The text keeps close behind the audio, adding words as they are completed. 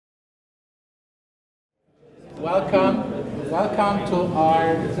Welcome to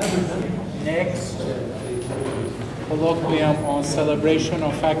our next colloquium on celebration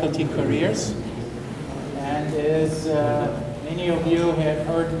of faculty careers. And as many of you have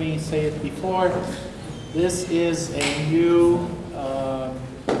heard me say it before, this is a new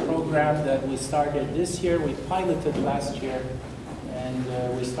program that we started this year. We piloted last year,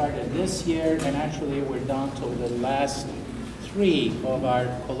 and we started this year, and actually we're down to the last 3 of our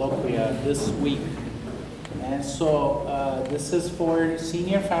colloquia this week. And so this is for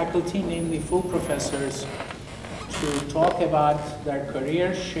senior faculty, namely full professors, to talk about their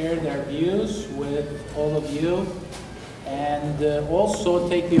career, share their views with all of you, and also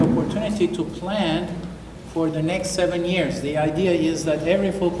take the opportunity to plan for the next 7 years. The idea is that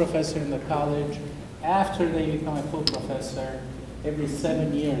every full professor in the college, after they become a full professor, every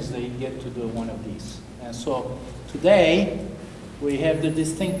 7 years they get to do one of these. And so today we have the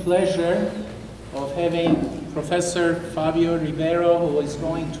distinct pleasure of having Professor Fabio Ribeiro, who is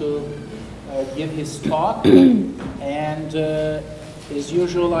going to give his talk. And as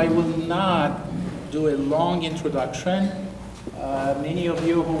usual, I will not do a long introduction. Many of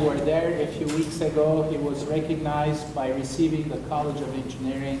you who were there a few weeks ago, he was recognized by receiving the College of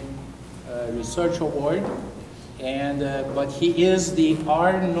Engineering Research Award. But he is the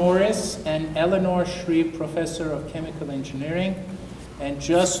R. Norris and Eleanor Shreve Professor of Chemical Engineering. And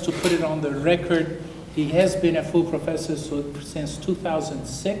just to put it on the record, he has been a full professor since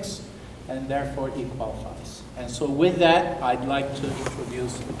 2006, and therefore he qualifies. And so with that, I'd like to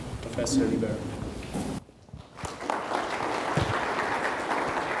introduce Professor Ribeiro.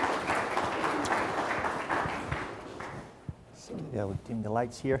 So, yeah, we'll dim the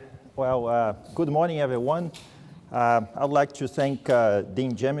lights here. Well, good morning, everyone. I'd like to thank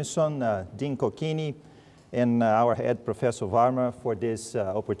Dean Jamison, Dean Cocchini, and our head, Professor Varma, for this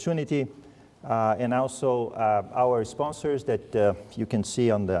opportunity. And also our sponsors that you can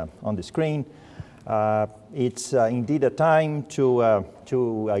see on the screen. It's indeed a time to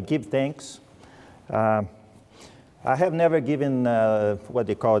give thanks. I have never given what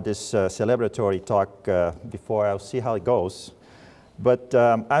they call this celebratory talk before. I'll see how it goes. But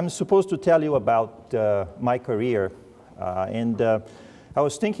I'm supposed to tell you about my career, and I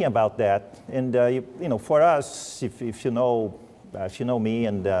was thinking about that. And you know, for us, if you know me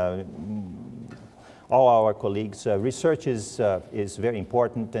and all our colleagues, research is very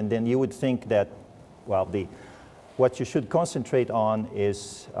important, and then you would think that, well, what you should concentrate on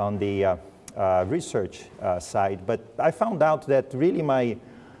is on the research side. But I found out that really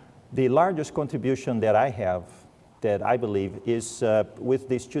the largest contribution that I have, that I believe, is with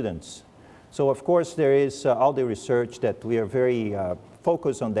the students. So of course there is all the research that we are very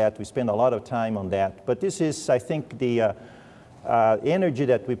focused on that. We spend a lot of time on that. But this is, I think, the energy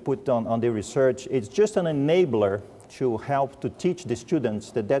that we put on the research. It's just an enabler to help to teach the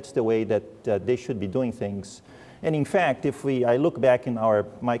students that that's the way that they should be doing things. And in fact, I look back in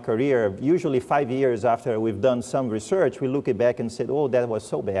my career, usually 5 years after we've done some research, we look back and said, oh, that was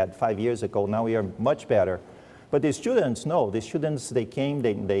so bad 5 years ago. Now we are much better. But the students, no. The students, they came,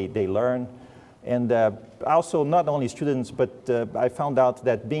 they learn. And also, not only students, but I found out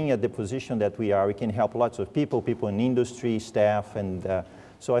that being at the position that we are, we can help lots of people in industry, staff, and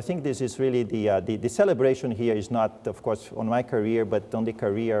so I think this is really the celebration here is not, of course, on my career, but on the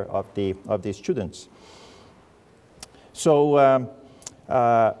career of the students. So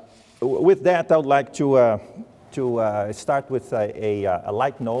with that, I would like to start with a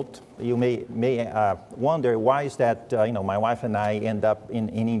light note. You may wonder why is that you know, my wife and I end up in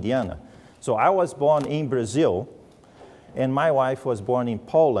Indiana. So I was born in Brazil, and my wife was born in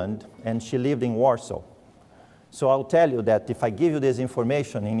Poland, and she lived in Warsaw. So I'll tell you that if I give you this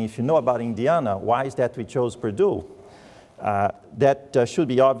information, and if you know about Indiana, why is that we chose Purdue? That should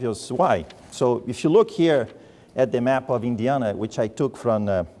be obvious why. So if you look here at the map of Indiana, which I took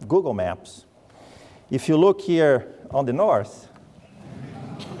from Google Maps, if you look here on the north,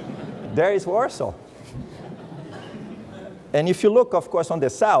 there is Warsaw. And if you look, of course, on the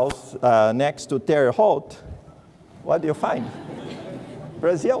south, next to Terre Haute, what do you find?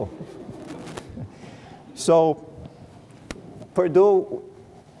 Brazil. So Purdue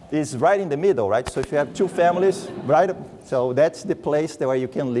is right in the middle, right? So if you have 2 families, right? So that's the place where you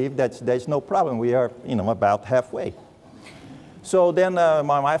can live. There's no problem. We are, you know, about halfway. So then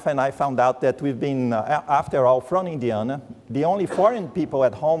my wife and I found out that we've been, after all, from Indiana. The only foreign people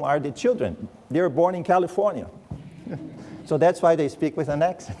at home are the children. They were born in California. So that's why they speak with an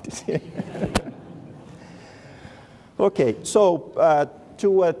accent. Okay, so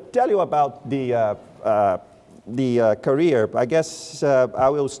to tell you about the career, I guess I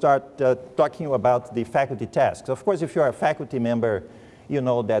will start talking about the faculty tasks. Of course, if you're a faculty member, you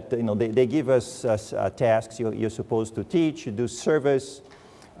know that they give us tasks. You're supposed to teach, you do service,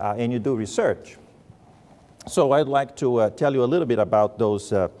 and you do research. So I'd like to tell you a little bit about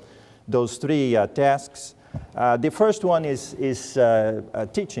those three tasks. The first one is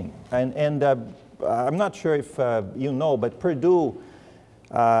teaching, and I'm not sure if you know, but Purdue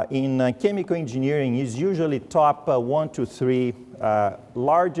in chemical engineering is usually top 1 to 3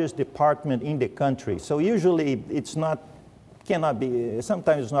 largest department in the country. So usually it's not, cannot be,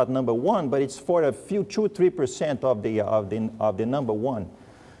 sometimes it's not number 1, but it's for a few 2-3% of the number 1.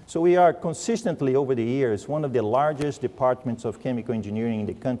 So we are consistently over the years one of the largest departments of chemical engineering in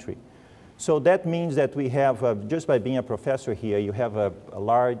the country. So that means that we have, just by being a professor here, you have a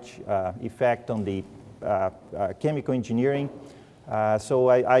large effect on the chemical engineering. So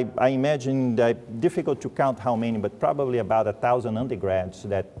I imagine that difficult to count how many, but probably about 1,000 undergrads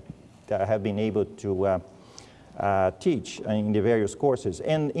that have been able to teach in the various courses.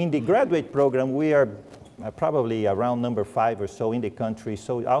 And in the graduate program, we are probably around number 5 or so in the country,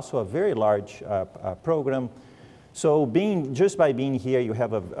 so also a very large program. So just by being here, you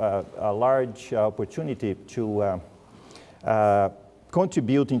have a large opportunity to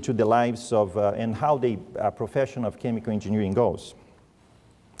contribute into the lives of and how the profession of chemical engineering goes.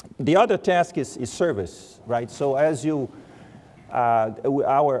 The other task is service, right? So as you,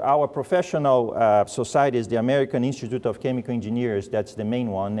 our professional society is the American Institute of Chemical Engineers. That's the main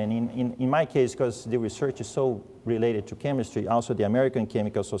one. And in my case, because the research is so related to chemistry, also the American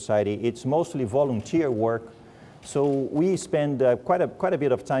Chemical Society, it's mostly volunteer work. So we spend quite a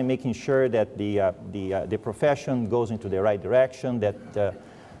bit of time making sure that the profession goes into the right direction, that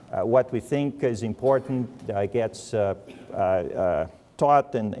what we think is important gets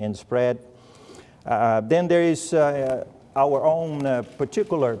taught and spread. Then there is our own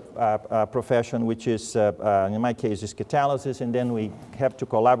particular profession, which is, in my case, is catalysis, and then we have to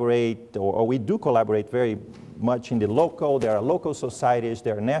collaborate, or we do collaborate very much in the local. There are local societies,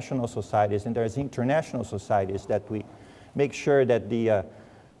 there are national societies, and there's international societies that we make sure that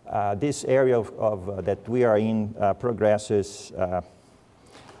this area that we are in progresses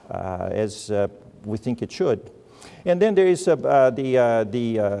as we think it should. And then there is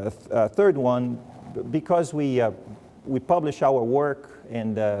the third one, because we publish our work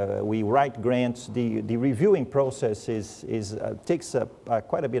and we write grants. The reviewing process takes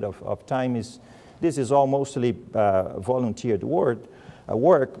quite a bit of time. This is all mostly volunteered work,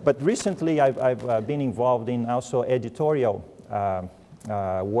 but recently I've been involved in also editorial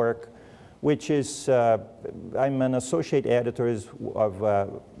work, which is, I'm an associate editor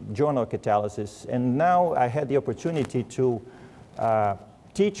of Journal Catalysis, and now I had the opportunity to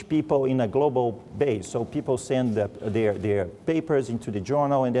teach people in a global base. So people send their papers into the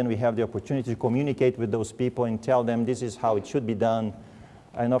journal, and then we have the opportunity to communicate with those people and tell them this is how it should be done.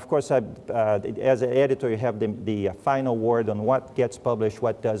 And of course, as an editor, you have the final word on what gets published,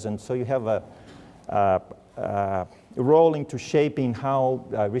 what doesn't. So you have a role into shaping how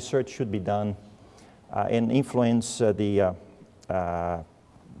research should be done and influence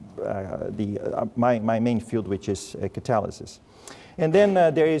my main field, which is catalysis. And then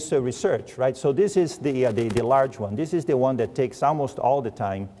there is research, right? So this is the large one. This is the one that takes almost all the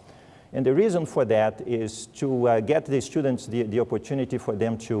time. And the reason for that is to get the students the opportunity for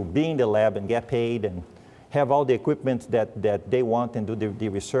them to be in the lab and get paid and have all the equipment that they want and do the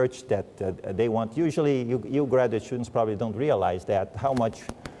research that they want. Usually, you graduate students probably don't realize that, how much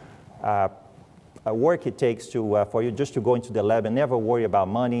work it takes for you just to go into the lab and never worry about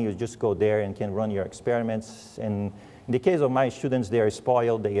money. You just go there and can run your experiments. And in the case of my students, they are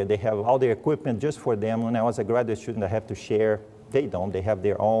spoiled. They have all the equipment just for them. When I was a graduate student, I have to share. They don't. They have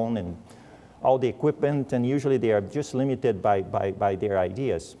their own and all the equipment, and usually they are just limited by their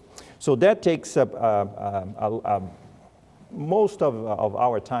ideas. So that takes most of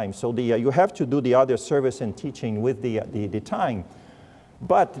our time. So you have to do the other service and teaching with the time.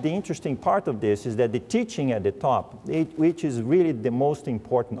 But the interesting part of this is that the teaching at the top, which is really the most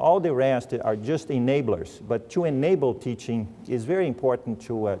important, all the rest are just enablers. But to enable teaching is very important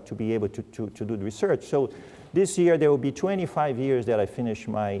to be able to do the research. So this year there will be 25 years that I finished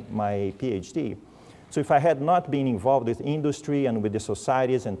my PhD. So if I had not been involved with industry and with the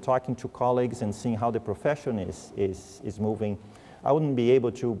societies and talking to colleagues and seeing how the profession is moving, I wouldn't be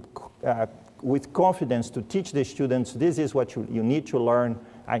able to, with confidence, to teach the students, this is what you need to learn.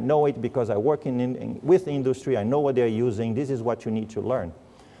 I know it because I work with industry. I know what they're using. This is what you need to learn.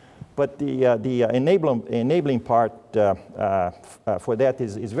 But the enabling part for that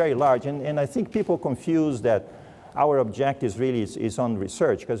is very large. And I think people confuse that our objective really is on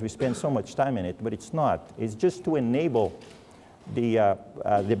research because we spend so much time in it, but it's not. It's just to enable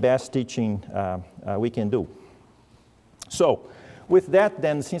the best teaching we can do. So with that,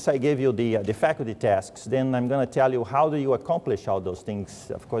 then, since I gave you the faculty tasks, then I'm going to tell you how do you accomplish all those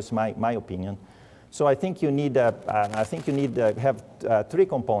things, of course, my opinion. So I think you need have three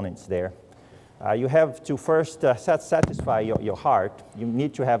components there. You have to first satisfy your heart. You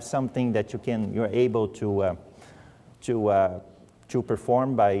need to have something that you're able to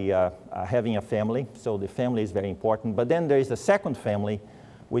perform by having a family. So the family is very important. But then there is a second family,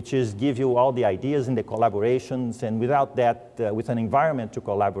 which is give you all the ideas and the collaborations. And without that, with an environment to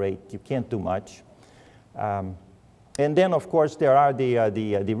collaborate, you can't do much. And then, of course, there are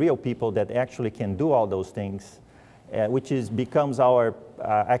the real people that actually can do all those things, which becomes our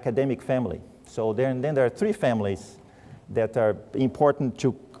academic family. So then there are three families that are important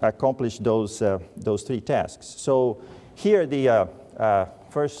to accomplish those three tasks. So here the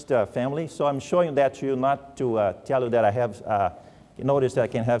first family. So I'm showing that to you not to tell you that I have, you notice that I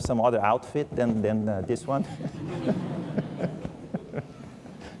can have some other outfit than this one.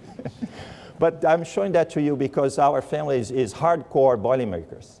 But I'm showing that to you because our family is hardcore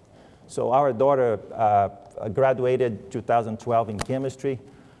Boilermakers. So our daughter graduated 2012 in chemistry.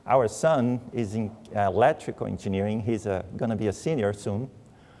 Our son is in electrical engineering. He's going to be a senior soon.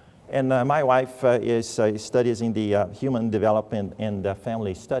 And my wife studies in the human development and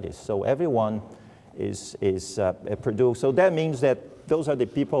family studies. So everyone is at Purdue. So that means that those are the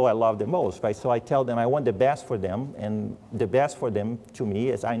people I love the most, right? So I tell them I want the best for them, and the best for them to me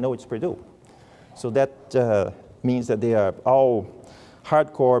is I know it's Purdue. So that means that they are all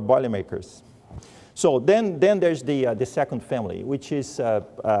hardcore Boilermakers. So then there's the second family, which is,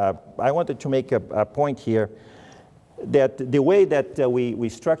 I wanted to make a point here that the way that we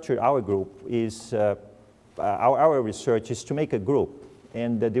structure our group is, our research is to make a group.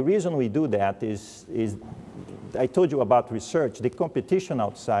 And the reason we do that is I told you about research. The competition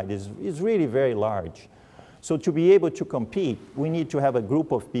outside is really very large. So to be able to compete, we need to have a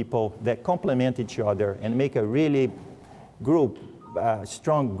group of people that complement each other and make a really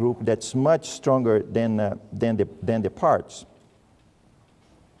strong group that's much stronger than the parts.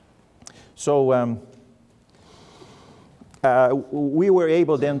 So we were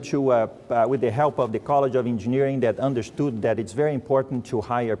able then to, with the help of the College of Engineering that understood that it's very important to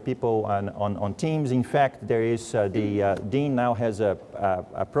hire people on teams. In fact, there is, the Dean now has a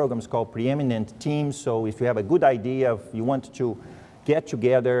program called Preeminent Teams. So if you have a good idea, if you want to get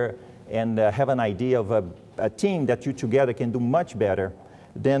together and have an idea of a team that you together can do much better,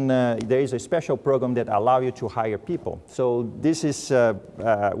 then there is a special program that allows you to hire people. So this is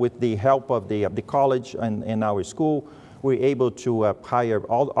with the help of the college and our school. We're able to hire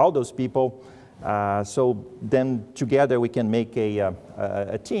all those people. So then together we can make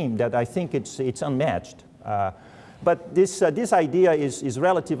a team that I think it's unmatched. But this idea is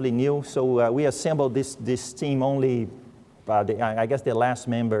relatively new. So we assembled this team only, I guess the last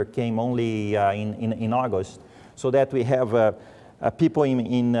member came only in August, so that we have people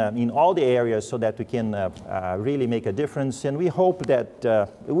in all the areas so that we can really make a difference. And we hope that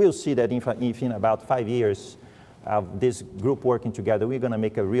we'll see that if in about 5 years, this group working together, we're going to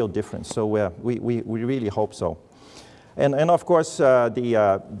make a real difference. So we really hope so. And of course,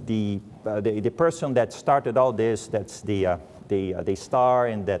 the person that started all this, that's the star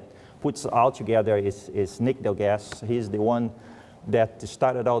and that puts all together is Nick Delgas. He's the one that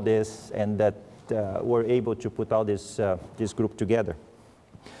started all this and that were able to put all this group together.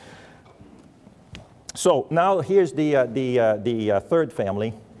 So now here's the third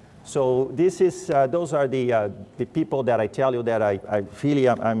family. So this is, those are the people that I tell you that I really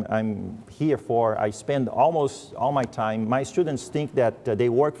I'm here for. I spend almost all my time. My students think that they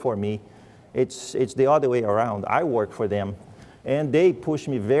work for me. It's the other way around. I work for them, and they push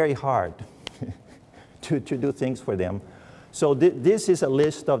me very hard to do things for them. So this is a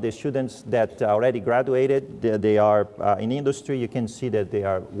list of the students that already graduated. They are in industry. You can see that they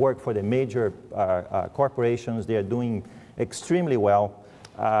work for the major corporations. They are doing extremely well.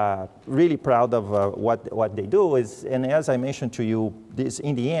 Really proud of what they do. And as I mentioned to you, this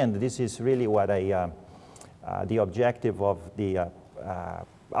in the end, this is really what the objective of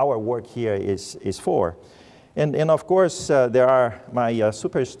our work here is for. And of course, there are my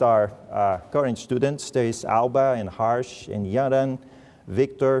superstar current students. There is Alba and Harsh and Yaran,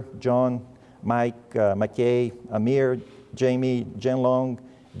 Victor, John, Mike, McKay, Amir, Jamie, Jenlong,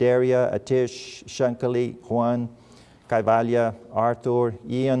 Daria, Atish, Shankali, Juan, Kaivalya, Arthur,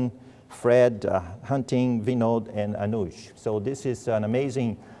 Ian, Fred, Hunting, Vinod, and Anuj. So this is an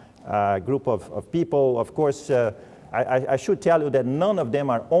amazing group of people. Of course, I should tell you that none of them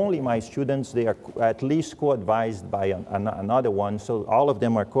are only my students. They are at least co-advised by another one. So all of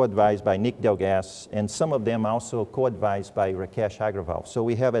them are co-advised by Nick Delgas, and some of them also co-advised by Rakesh Agrawal. So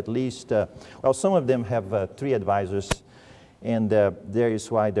we have at least, well, some of them have 3 advisors, and there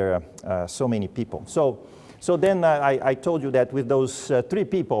is why there are so many people. So then I told you that with those 3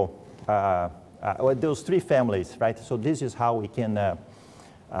 people, with those 3 families, right? So this is how we can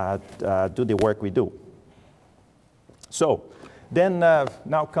do the work we do. So then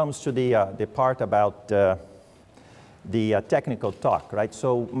now comes to the part about the technical talk, right?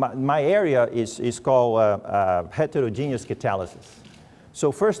 So my area is called heterogeneous catalysis.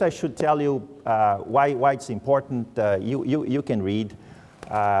 So first I should tell you why it's important. You can read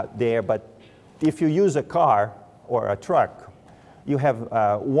there, but if you use a car or a truck, you have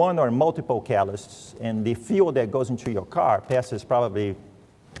one or multiple catalysts, and the fuel that goes into your car passes probably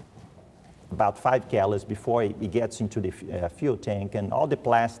about 5 catalysts before it gets into the fuel tank, and all the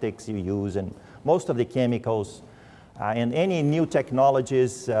plastics you use and most of the chemicals and any new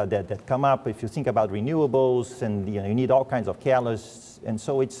technologies that come up. If you think about renewables, and you need all kinds of catalysts, and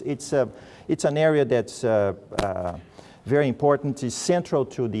so it's an area that's very important. It's central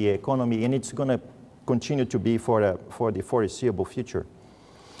to the economy, and it's going to continue to be for the foreseeable future.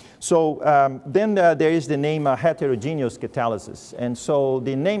 So then there is the name heterogeneous catalysis. And so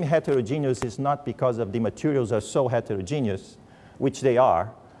the name heterogeneous is not because of the materials are so heterogeneous, which they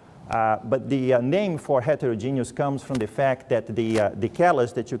are, but the name for heterogeneous comes from the fact that the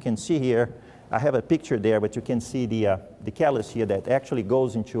catalyst that you can see here, I have a picture there, but you can see the catalyst here that actually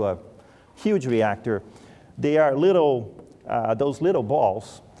goes into a huge reactor. They are little, those little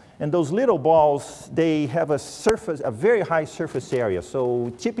balls. And those little balls, they have a very high surface area.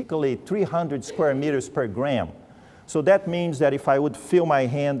 So typically 300 square meters per gram. So that means that if I would fill my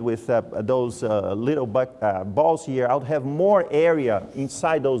hand with those little balls here, I would have more area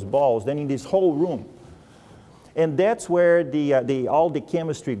inside those balls than in this whole room. And that's where all the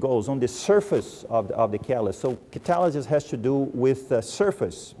chemistry goes, on the surface of the catalyst. So catalysis has to do with the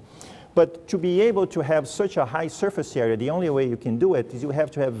surface. But to be able to have such a high surface area, the only way you can do it is you have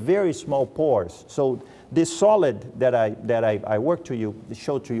to have very small pores. So this solid that I worked to you,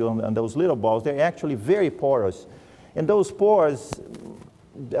 showed to you on those little balls, they're actually very porous. And those pores,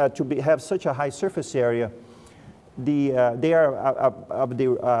 have such a high surface area, they are of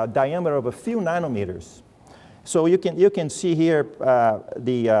the diameter of a few nanometers. So you can see here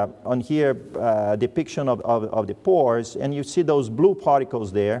on here depiction of the pores, and you see those blue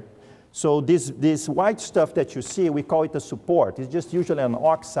particles there. So this white stuff that you see, we call it a support. It's just usually an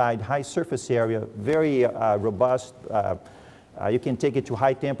oxide, high surface area, very robust. You can take it to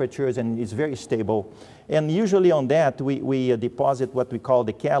high temperatures, and it's very stable. And usually on that, we deposit what we call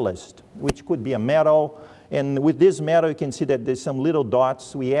the catalyst, which could be a metal. And with this metal, you can see that there's some little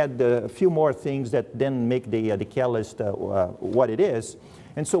dots. We add a few more things that then make the catalyst what it is.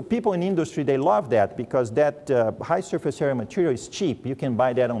 And so people in industry, they love that because that high surface area material is cheap. You can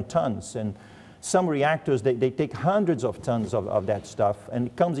buy that on tons. And some reactors, they take hundreds of tons of that stuff. And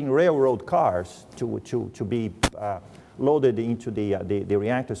it comes in railroad cars to be loaded into the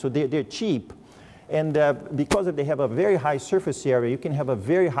reactor. So they're cheap. And because they have a very high surface area, you can have a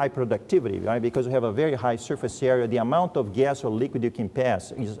very high productivity, right? Because you have a very high surface area, the amount of gas or liquid you can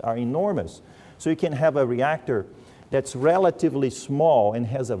pass are enormous. So you can have a reactor that's relatively small and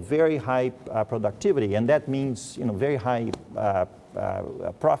has a very high productivity, and that means very high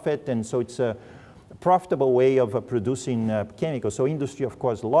profit, and so it's a profitable way of producing chemicals. So industry, of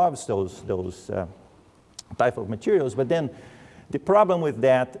course, loves those type of materials, but then the problem with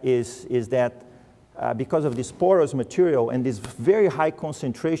that is that because of this porous material and this very high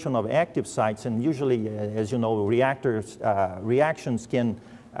concentration of active sites, and usually, as you know, reactions can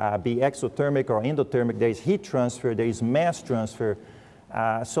be exothermic or endothermic. There is heat transfer, there is mass transfer.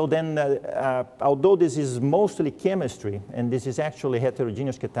 So then, although this is mostly chemistry, and this is actually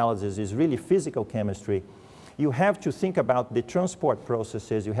heterogeneous catalysis, is really physical chemistry, you have to think about the transport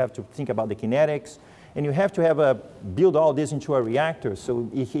processes, you have to think about the kinetics, and you have to build all this into a reactor. So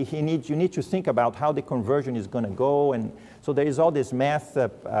you need to think about how the conversion is going to go, and so there is all this math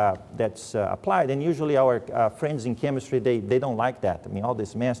that's applied, and usually our friends in chemistry, they don't like that. I mean, all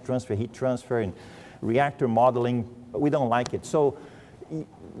this mass transfer, heat transfer, and reactor modeling, we don't like it. So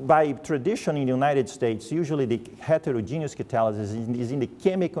by tradition in the United States, usually the heterogeneous catalysis is in the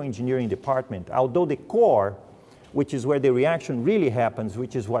chemical engineering department, although the core, which is where the reaction really happens,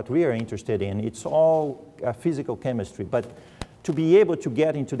 which is what we are interested in, it's all physical chemistry. But to be able to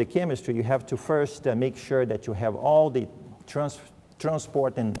get into the chemistry, you have to first make sure that you have all the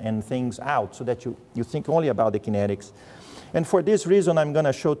transport and things out so that you think only about the kinetics. And for this reason, I'm going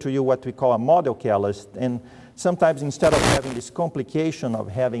to show to you what we call a model catalyst. And sometimes instead of having this complication of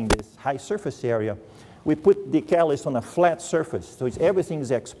having this high surface area, we put the catalyst on a flat surface. So everything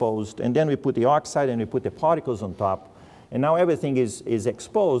is exposed. And then we put the oxide and we put the particles on top. And now everything is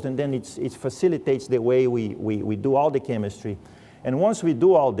exposed. And then it facilitates the way we do all the chemistry. And once we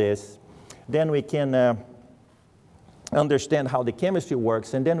do all this, then we can understand how the chemistry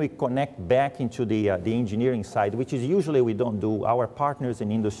works, and then we connect back into the engineering side, which is usually we don't do. Our partners in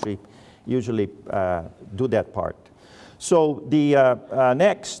industry usually do that part. So the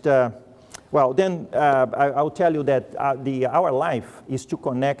next, well, then I'll tell you that our life is to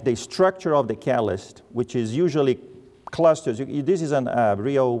connect the structure of the catalyst, which is usually clusters. This is a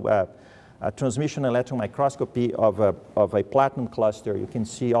real transmission electron microscopy of a platinum cluster. You can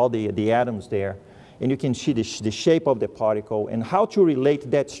see all the atoms there. And you can see the shape of the particle and how to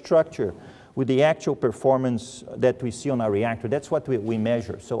relate that structure with the actual performance that we see on our reactor. That's what we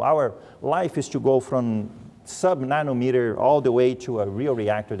measure. So our life is to go from sub-nanometer all the way to a real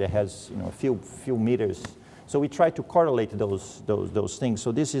reactor that has a few meters. So we try to correlate those things.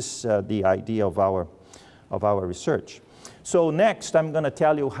 So this is the idea of our research. So next, I'm going to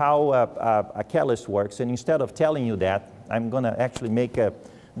tell you how a catalyst works. And instead of telling you that, I'm going to actually make a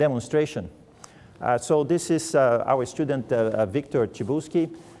demonstration. So this is our student, Victor Chibulski.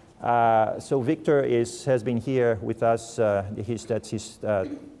 So Victor has been here with us. He's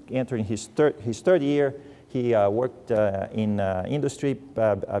entering his third year. He worked in industry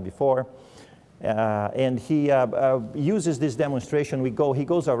before. And he uses this demonstration. He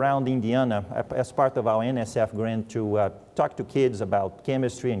goes around Indiana as part of our NSF grant to talk to kids about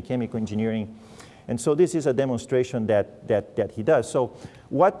chemistry and chemical engineering. And so this is a demonstration that he does. So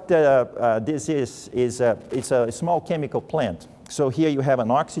what this is it's a small chemical plant. So here you have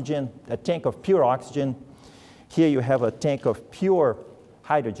a tank of pure oxygen. Here you have a tank of pure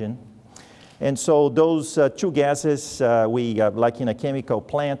hydrogen. And so those two gases, like in a chemical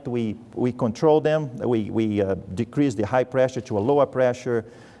plant, we control them. We decrease the high pressure to a lower pressure.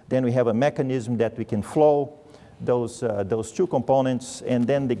 Then we have a mechanism that we can flow those two components, and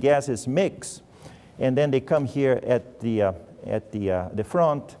then the gases mix. And then they come here at the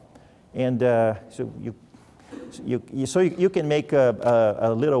front, and so you can make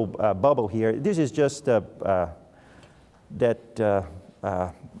a little bubble here. This is just that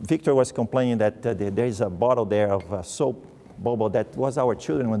Victor was complaining that there is a bottle there of soap bubble that was our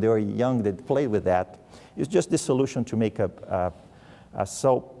children when they were young. They played with that. It's just the solution to make a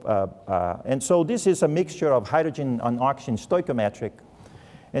soap. And so this is a mixture of hydrogen and oxygen, stoichiometric.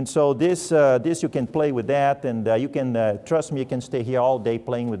 And so this you can play with that, and you can, trust me, you can stay here all day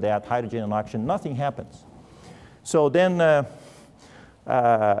playing with that, hydrogen and oxygen. Nothing happens. So then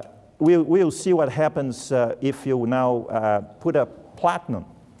we'll see what happens if you now put a platinum,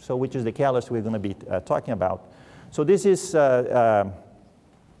 so which is the catalyst we're going to be talking about. So this is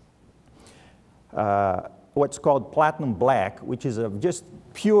what's called platinum black, which is just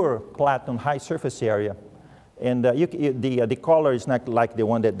pure platinum high surface area. And the color is not like the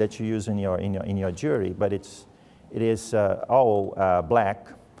one that you use in your jewelry, but it is all black.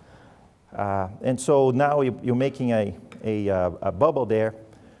 And so now you're making a bubble there,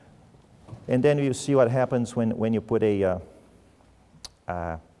 and then you see what happens when you put a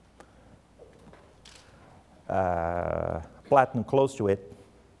platinum close to it.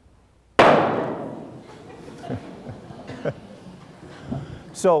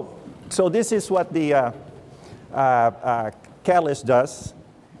 So this is what the catalyst does.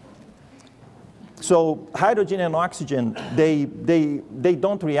 So hydrogen and oxygen, they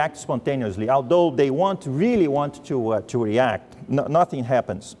don't react spontaneously, although they really want to react. Nothing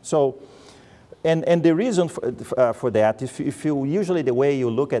happens. So, and the reason for that, if you usually the way you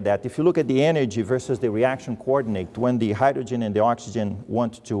look at that, if you look at the energy versus the reaction coordinate, when the hydrogen and the oxygen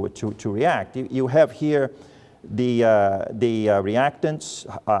want to react, you have here the reactants,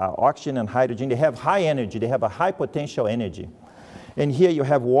 oxygen and hydrogen. They have high energy. They have a high potential energy. And here you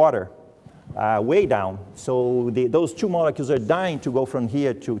have water way down. So those two molecules are dying to go from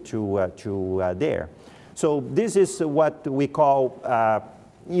here to there. So this is what we call,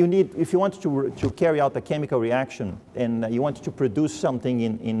 you need, if you want to carry out a chemical reaction and you want to produce something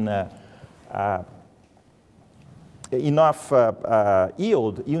in enough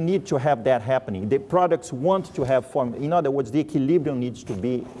yield, you need to have that happening. The products want to have form. In other words, the equilibrium needs to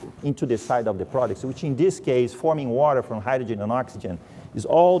be into the side of the products, which in this case, forming water from hydrogen and oxygen is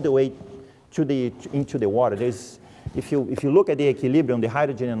all the way into the water. if you look at the equilibrium, the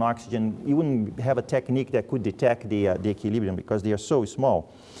hydrogen and oxygen, you wouldn't have a technique that could detect the equilibrium because they are so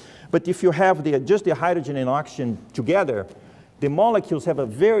small. But if you have just the hydrogen and oxygen together, the molecules have a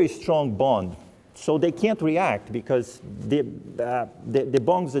very strong bond. So they can't react because the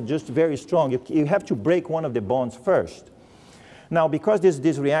bonds are just very strong. You have to break one of the bonds first. Now, because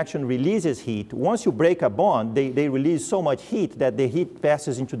this reaction releases heat, once you break a bond, they release so much heat that the heat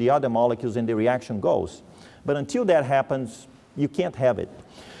passes into the other molecules and the reaction goes. But until that happens, you can't have it.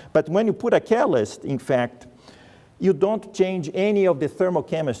 But when you put a catalyst, in fact, you don't change any of the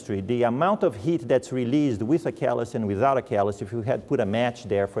thermochemistry. The amount of heat that's released with a catalyst and without a catalyst, if you had put a match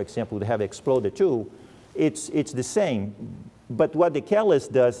there, for example, to have exploded too, it's the same. But what the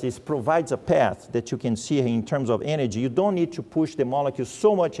catalyst does is provides a path that you can see in terms of energy. You don't need to push the molecules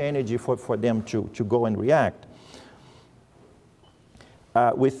so much energy for them to go and react.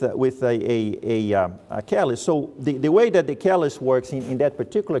 With a catalyst. So the way that the catalyst works in that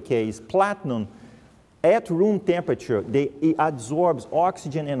particular case, platinum, at room temperature, it absorbs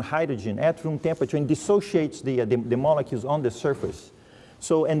oxygen and hydrogen at room temperature and dissociates the molecules on the surface.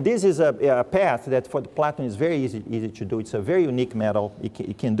 So, and this is a path that for the platinum is very easy to do. It's a very unique metal.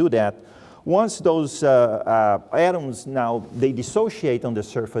 It can do that. Once those atoms now, they dissociate on the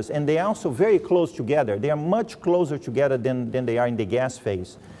surface, and they are also very close together. They are much closer together than they are in the gas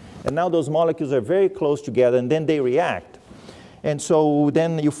phase. And now those molecules are very close together, and then they react. And so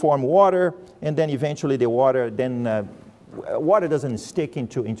then you form water, and then eventually the water, water doesn't stick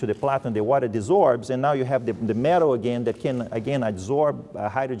into the platinum, the water dissorbs, and now you have the metal again that can again absorb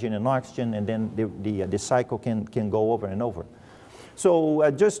hydrogen and oxygen, and then the cycle can go over and over. So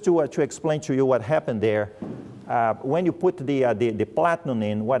just to explain to you what happened there, when you put the platinum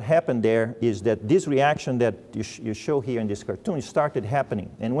in, what happened there is that this reaction that you show here in this cartoon started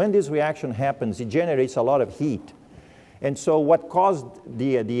happening. And when this reaction happens, it generates a lot of heat. And so what caused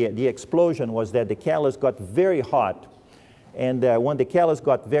the explosion was that the catalyst got very hot. And when the catalyst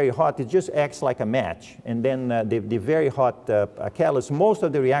got very hot, it just acts like a match. And then the very hot catalyst, most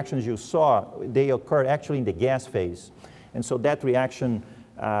of the reactions you saw, they occur actually in the gas phase. And so that reaction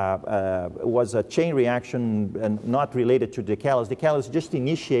was a chain reaction and not related to the catalyst. The catalyst just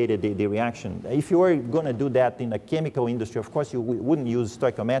initiated the reaction. If you were going to do that in the chemical industry, of course you wouldn't use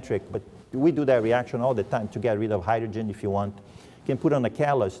stoichiometric, but we do that reaction all the time to get rid of hydrogen if you want. You can put on a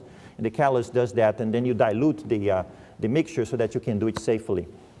catalyst, and the catalyst does that, and then you dilute the mixture so that you can do it safely.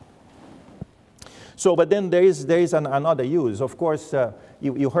 So, but then there is another use. Of course,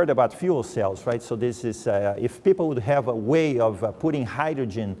 you heard about fuel cells, right? So this is, if people would have a way of putting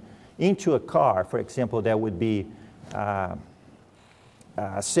hydrogen into a car, for example, that would be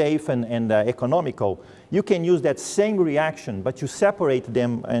safe and economical, you can use that same reaction, but you separate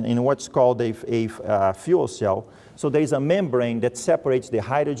them in what's called a fuel cell. So there is a membrane that separates the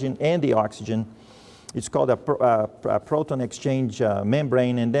hydrogen and the oxygen. It's called a proton exchange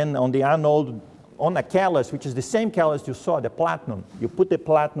membrane, and then on the anode, on a catalyst, which is the same catalyst you saw, the platinum. You put the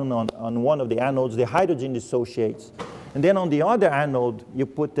platinum on one of the anodes, the hydrogen dissociates. And then on the other anode, you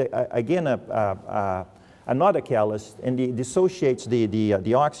put, again, another catalyst, and it dissociates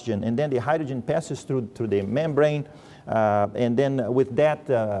the oxygen. And then the hydrogen passes through the membrane. And then with that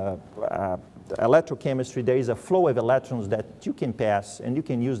electrochemistry, there is a flow of electrons that you can pass, and you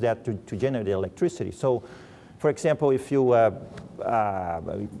can use that to generate electricity. So, for example, if you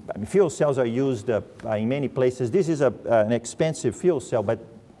fuel cells are used in many places. This is an expensive fuel cell, but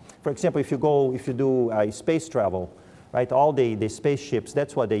for example, if you do space travel, right? All the spaceships,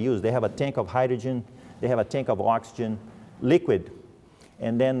 that's what they use. They have a tank of hydrogen, they have a tank of oxygen, liquid,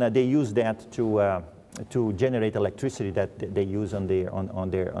 and then they use that to generate electricity that they use on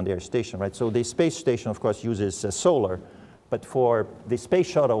their station, right? So the space station, of course, uses solar. But for the space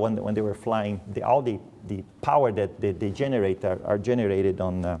shuttle, when they were flying, all the power that they generate are generated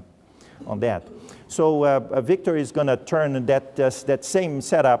on that. So Victor is going to turn that same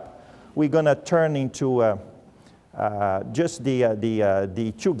setup. We're going to turn into just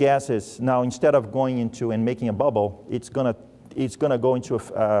the two gases. Now, instead of going into and making a bubble, it's going to go into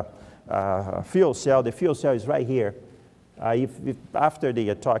a fuel cell. The fuel cell is right here. After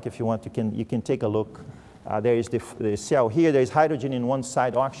the talk, if you want, you can take a look. There is the cell here. There is hydrogen in one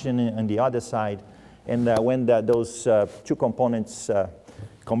side, oxygen on the other side. And when those two components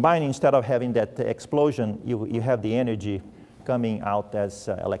combine, instead of having that explosion, you have the energy coming out as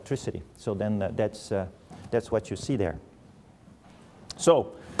electricity. So then that's what you see there.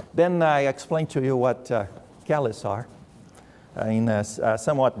 So then I explained to you what catalysts are in a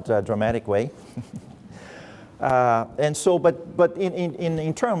somewhat dramatic way. And so, but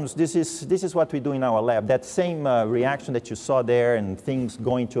in terms, this is what we do in our lab. That same reaction that you saw there, and things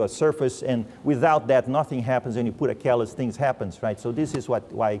going to a surface, and without that, nothing happens. When you put a catalyst, things happens, right? So this is what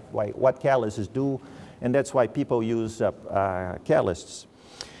catalysts do, and that's why people use catalysts.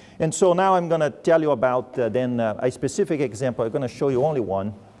 And so now I'm going to tell you about then a specific example. I'm going to show you only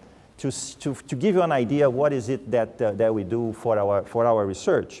one to give you an idea of what is it that we do for our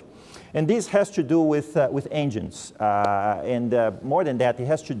research. And this has to do with engines. And more than that, it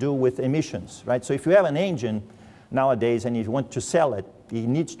has to do with emissions, right? So if you have an engine nowadays and if you want to sell it, it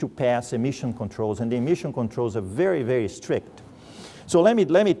needs to pass emission controls. And the emission controls are very, very strict. So let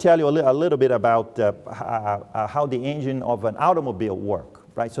me tell you a little bit about how the engine of an automobile works,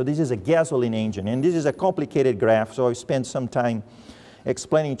 right? So this is a gasoline engine. And this is a complicated graph, so I'll spend some time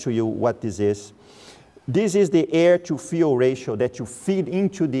explaining to you what this is. This is the air-to-fuel ratio that you feed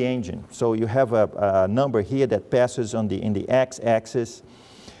into the engine. So you have a number here that passes in the x-axis.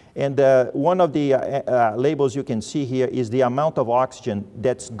 And one of the labels you can see here is the amount of oxygen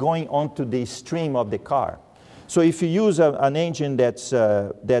that's going onto the stream of the car. So if you use an engine that's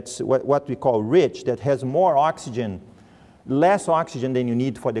what we call rich, that has more oxygen, less oxygen than you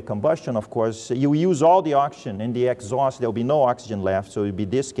need for the combustion, of course, you use all the oxygen in the exhaust, there will be no oxygen left, so it will be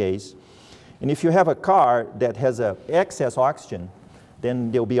this case. And if you have a car that has excess oxygen,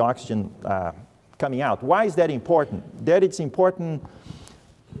 then there will be oxygen coming out. Why is that important? That it's important,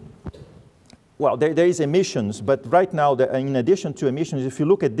 well, there is emissions, but right now, in addition to emissions, if you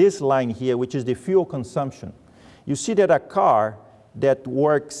look at this line here, which is the fuel consumption, you see that a car that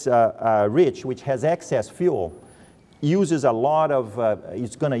works rich, which has excess fuel, uses a lot of,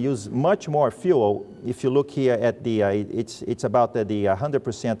 it's going to use much more fuel. If you look here at the, it's about the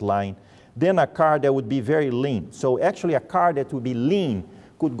 100% line, than a car that would be very lean. So actually a car that would be lean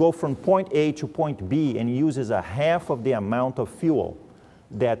could go from point A to point B and uses a half of the amount of fuel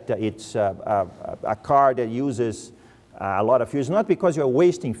that it's a car that uses a lot of fuel. It's not because you're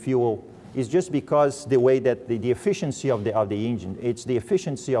wasting fuel, it's just because the way that the efficiency of the engine, it's the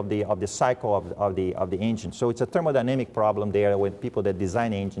efficiency of the cycle of the engine. So it's a thermodynamic problem there with people that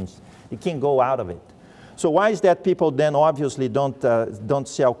design engines. You can't go out of it. So why is that people then obviously don't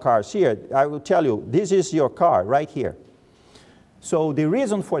sell cars here? I will tell you, this is your car right here. So the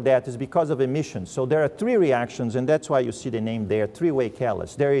reason for that is because of emissions. So there are three reactions, and that's why you see the name there, three-way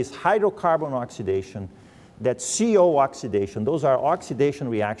catalyst. There is hydrocarbon oxidation, that's CO oxidation. Those are oxidation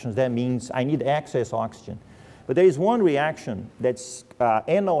reactions. That means I need excess oxygen. But there is one reaction that's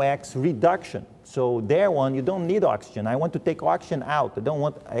NOx reduction. So there one, you don't need oxygen. I want to take oxygen out. I don't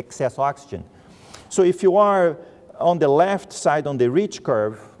want excess oxygen. So if you are on the left side on the rich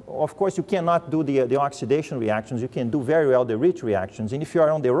curve, of course you cannot do the oxidation reactions. You can do very well the rich reactions. And if you are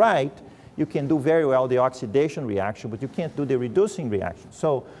on the right, you can do very well the oxidation reaction, but you can't do the reducing reaction.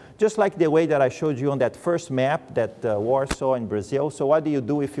 So just like the way that I showed you on that first map, that Warsaw in Brazil. So what do you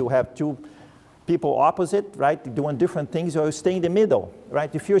do if you have two people opposite, right, doing different things, or you stay in the middle,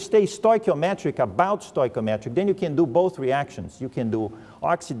 right? If you stay stoichiometric, about stoichiometric, then you can do both reactions. You can do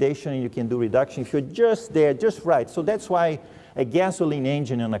oxidation and you can do reduction if you're just there, just right. So that's why a gasoline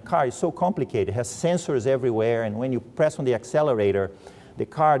engine in a car is so complicated. It has sensors everywhere, and when you press on the accelerator, the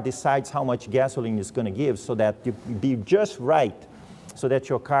car decides how much gasoline it's going to give so that you be just right, so that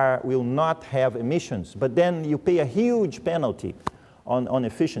your car will not have emissions. But then you pay a huge penalty on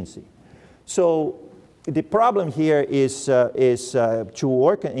efficiency. So the problem here is to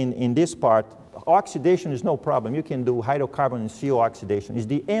work in this part, oxidation is no problem. You can do hydrocarbon and CO oxidation. It's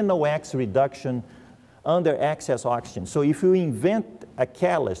the NOx reduction under excess oxygen. So if you invent a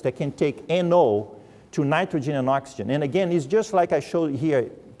catalyst that can take NO to nitrogen and oxygen, and again, it's just like I showed here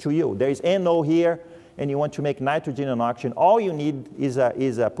to you. There is NO here, and you want to make nitrogen and oxygen. All you need is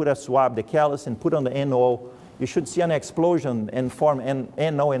put a swab, the catalyst, and put on the NO. You should see an explosion and form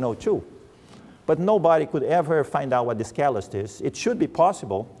NO2. But nobody could ever find out what this catalyst is. It should be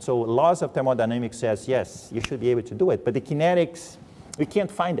possible. So laws of thermodynamics says, yes, you should be able to do it. But the kinetics, we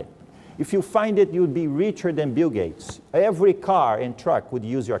can't find it. If you find it, you'd be richer than Bill Gates. Every car and truck would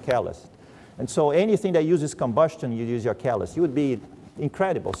use your catalyst. And so anything that uses combustion, you use your catalyst. You would be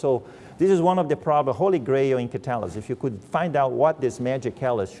incredible. So this is one of the problems, holy grail in catalysis. If you could find out what this magic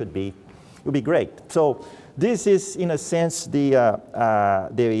catalyst should be, it would be great. So this is, in a sense, the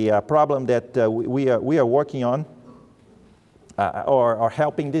problem that we are working on or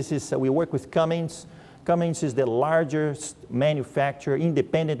helping. This is, we work with Cummins. Cummins is the largest manufacturer,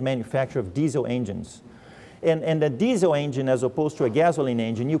 independent manufacturer of diesel engines. And the diesel engine, as opposed to a gasoline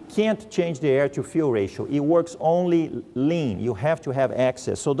engine, you can't change the air-to-fuel ratio. It works only lean. You have to have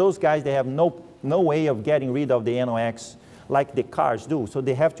access. So those guys, they have no no way of getting rid of the NOx like the cars do. So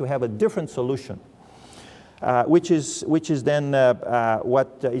they have to have a different solution, which is then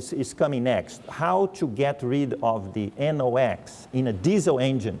what is coming next. How to get rid of the NOx in a diesel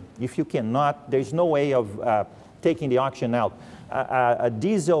engine. If you cannot, there's no way of taking the oxygen out. A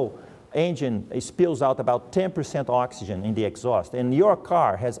diesel engine spills out about 10% oxygen in the exhaust, and your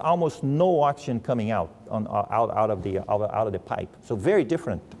car has almost no oxygen coming out out of the pipe. So very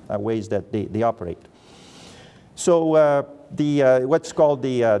different ways that they operate. So what's called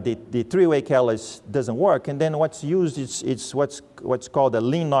the three-way catalyst doesn't work, and then what's used is what's called a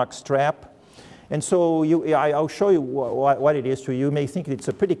lean NOx trap. And so I'll show you what it is to you. You may think it's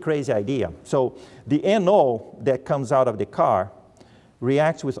a pretty crazy idea. So the NO that comes out of the car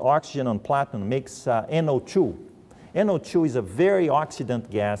reacts with oxygen on platinum, makes NO2. NO2 is a very oxidant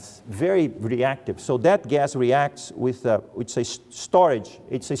gas, very reactive. So that gas reacts with it's a storage.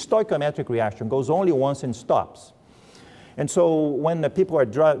 It's a stoichiometric reaction, goes only once and stops. And so when the people are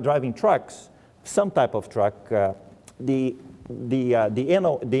driving trucks, some type of truck, the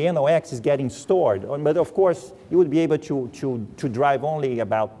NOx is getting stored. But of course, you would be able to drive only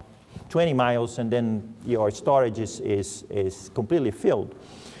about 20 miles, and then your storage is completely filled.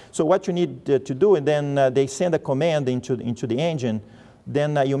 So what you need to do, and then they send a command into the engine,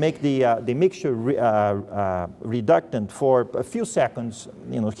 then you make the mixture reductant for a few seconds.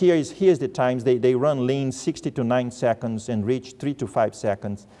 You know, here's the times. They run lean 60 to 9 seconds and reach 3 to 5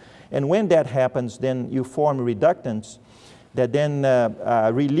 seconds. And when that happens, then you form reductants that then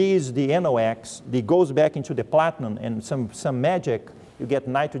release the NOx. It goes back into the platinum, and some magic, you get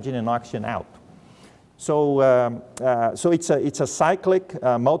nitrogen and oxygen out. So, so it's a cyclic,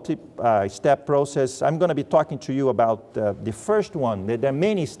 multi-step process. I'm going to be talking to you about the first one. There are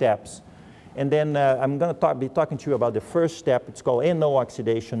many steps. And then I'm going to be talking to you about the first step. It's called NO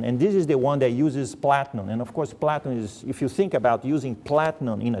oxidation. And this is the one that uses platinum. And of course, platinum is, if you think about using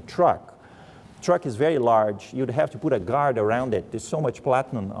platinum in a truck is very large. You'd have to put a guard around it. There's so much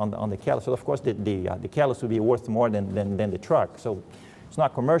platinum on the catalyst. So of course, the catalyst would be worth more than the truck. So it's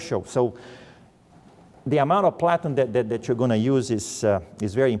not commercial. So the amount of platinum that you're going to use is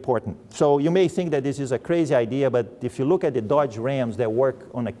very important. So you may think that this is a crazy idea, but if you look at the Dodge Rams that work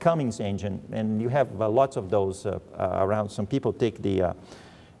on a Cummins engine, and you have lots of those around. Some people take the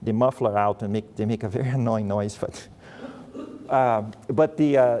muffler out and they make a very annoying noise. But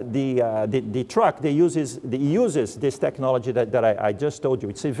the truck uses this technology that I just told you.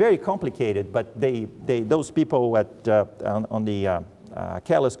 It's very complicated, but those people on the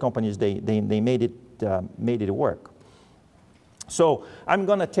catalyst companies, they made it work. So I'm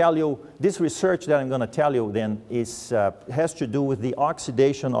going to tell you, this research that I'm going to tell you then has to do with the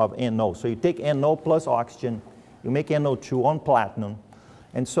oxidation of NO. So you take NO plus oxygen, you make NO2 on platinum.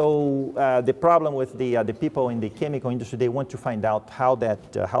 And so the problem with the people in the chemical industry, they want to find out how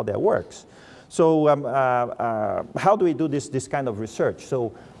that works. So how do we do this kind of research?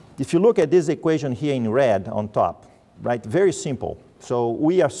 So if you look at this equation here in red on top, right, very simple. So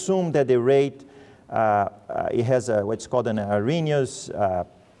we assume that the rate, it has what's called an Arrhenius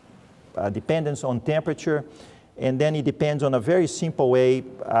dependence on temperature, and then it depends on a very simple way,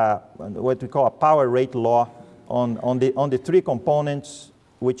 what we call a power rate law on the three components,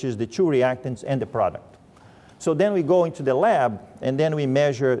 which is the two reactants and the product. So then we go into the lab, and then we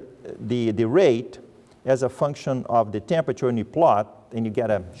measure the rate as a function of the temperature, and you plot, and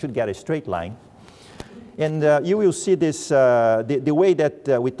you should get a straight line. And you will see this, the way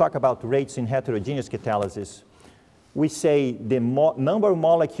that we talk about rates in heterogeneous catalysis. We say the number of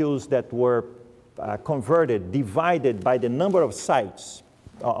molecules that were converted divided by the number of sites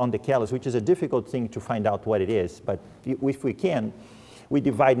on the catalyst, which is a difficult thing to find out what it is. But if we can, we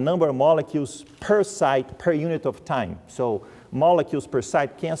divide number of molecules per site per unit of time. So molecules per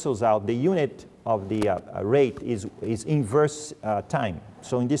site cancels out. The unit of the rate is inverse time.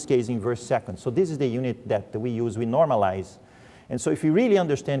 So in this case, inverse seconds. So this is the unit that we use, we normalize. And so if you really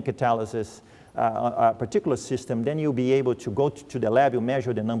understand catalysis, a particular system, then you'll be able to go to the lab, you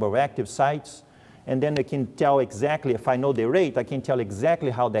measure the number of active sites, and then I can tell exactly, if I know the rate, I can tell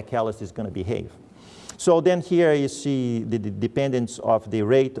exactly how that catalyst is going to behave. So then here you see the dependence of the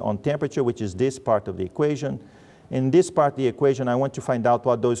rate on temperature, which is this part of the equation. In this part of the equation, I want to find out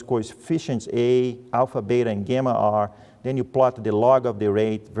what those coefficients A, alpha, beta, and gamma are. Then you plot the log of the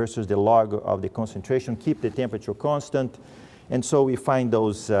rate versus the log of the concentration, keep the temperature constant. And so we find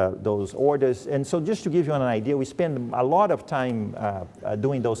those orders. And so just to give you an idea, we spend a lot of time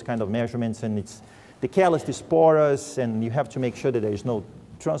doing those kind of measurements. And the catalyst is porous, and you have to make sure that there is no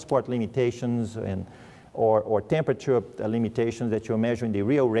transport limitations. And or temperature limitations that you're measuring the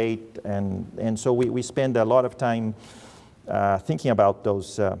real rate. And so we spend a lot of time thinking about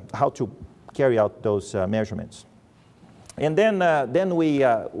those, how to carry out those measurements. And then we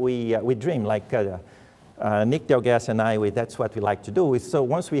dream, like Nick Delgas and I, that's what we like to do. So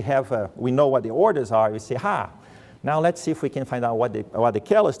once we know what the orders are, we say, now let's see if we can find out what the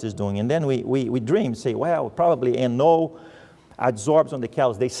catalyst is doing. And then we dream, say, well, probably NO adsorbs on the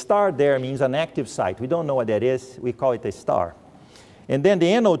catalyst. The star there means an active site. We don't know what that is. We call it a star. And then the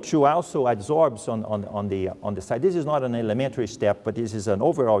NO2 also adsorbs on the site. This is not an elementary step, but this is an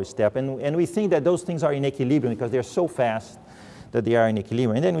overall step. And we think that those things are in equilibrium because they're so fast that they are in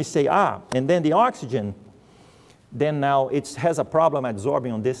equilibrium. And then we say, and then the oxygen, then now it has a problem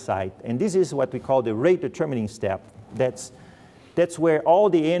adsorbing on this site. And this is what we call the rate determining step. That's where all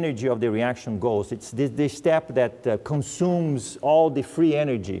the energy of the reaction goes. It's the step that consumes all the free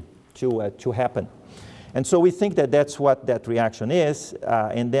energy to happen. And so we think that that's what that reaction is.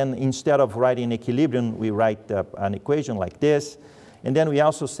 And then instead of writing equilibrium, we write an equation like this. And then we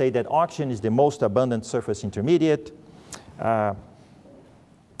also say that oxygen is the most abundant surface intermediate. And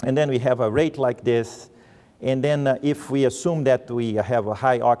then we have a rate like this. And then if we assume that we have a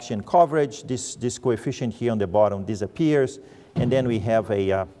high oxygen coverage, this coefficient here on the bottom disappears. And then we have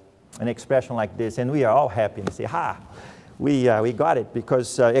an expression like this. And we are all happy and say, we got it.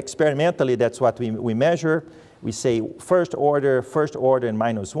 Because experimentally, that's what we measure. We say first order, and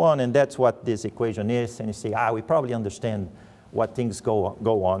 -1. And that's what this equation is. And you say, we probably understand what things go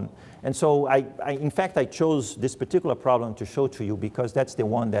on. And so in fact, I chose this particular problem to show to you because that's the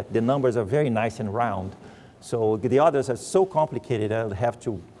one that the numbers are very nice and round. So the others are so complicated, I'll have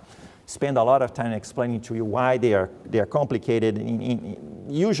to spend a lot of time explaining to you why they are complicated.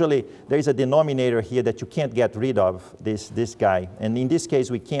 Usually, there is a denominator here that you can't get rid of, this guy. And in this case,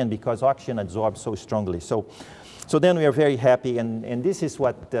 we can because oxygen adsorbs so strongly. So then we are very happy, and this is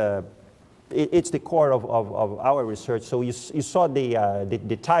what, it's the core of our research. So you saw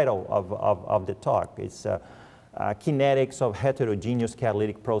the title of the talk. It's Kinetics of Heterogeneous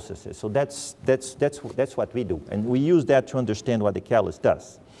Catalytic Processes. So that's what we do. And we use that to understand what the catalyst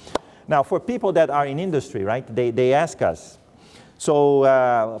does. Now, for people that are in industry, right, they ask us,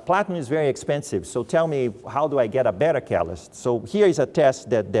 so platinum is very expensive, so tell me, how do I get a better catalyst? So here is a test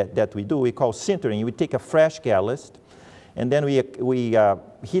that we do. We call sintering. We take a fresh catalyst, and then we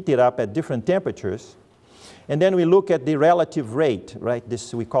heat it up at different temperatures. And then we look at the relative rate, right?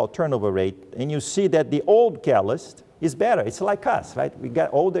 This we call turnover rate. And you see that the old catalyst is better. It's like us, right? We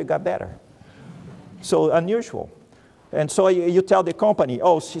got older, got better. So unusual. And so you tell the company,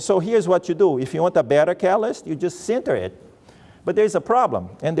 so here's what you do. If you want a better catalyst, you just sinter it. But there's a problem.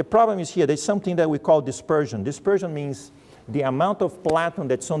 And the problem is here. There's something that we call dispersion. Dispersion means the amount of platinum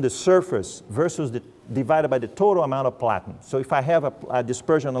that's on the surface versus divided by the total amount of platinum. So if I have a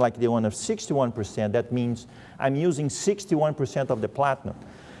dispersion like the one of 61%, that means I'm using 61% of the platinum.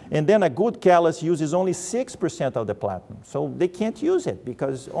 And then a good catalyst uses only 6% of the platinum. So they can't use it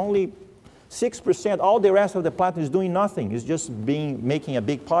because only 6%, all the rest of the platinum is doing nothing. It's just making a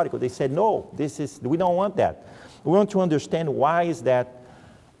big particle. They said, no, we don't want that. We want to understand why is that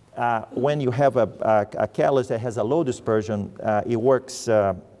when you have a catalyst that has a low dispersion, it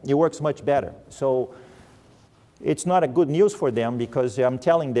works much better. So it's not a good news for them because I'm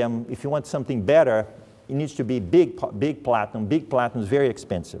telling them if you want something better, it needs to be big platinum. Big platinum is very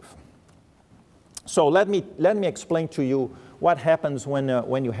expensive. So let me explain to you what happens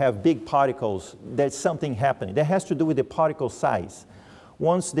when you have big particles. There's something happening. That has to do with the particle size.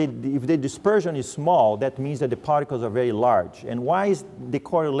 If the dispersion is small, that means that the particles are very large. And why is the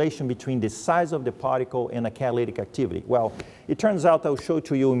correlation between the size of the particle and a catalytic activity? Well, it turns out, I'll show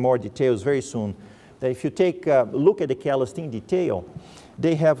to you in more details very soon, that if you take a look at the catalyst in detail,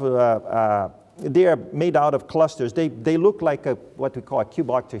 they are made out of clusters. They look like what we call a cube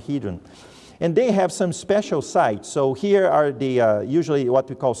octahedron. And they have some special sites. So here are the usually what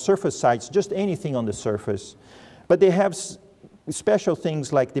we call surface sites, just anything on the surface. But they have special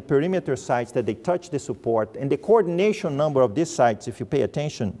things like the perimeter sites that they touch the support. And the coordination number of these sites, if you pay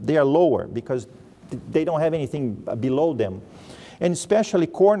attention, they are lower because they don't have anything below them. And especially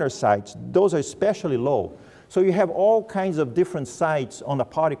corner sites, those are especially low. So you have all kinds of different sites on a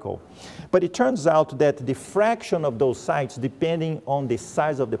particle. But it turns out that the fraction of those sites depending on the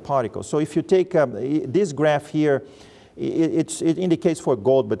size of the particle. So if you take this graph here, it indicates for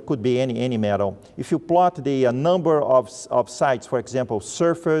gold, but could be any metal. If you plot the number of sites, for example,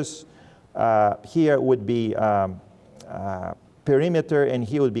 surface, here would be perimeter, and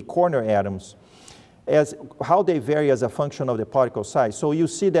here would be corner atoms. as how they vary as a function of the particle size. So you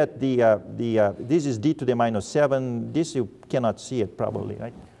see that this is d to the minus 7. This you cannot see it probably,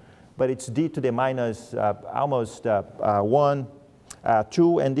 right? But it's d to the minus almost 1,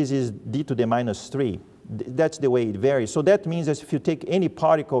 2, and this is d to the minus 3. That's the way it varies. So that means that if you take any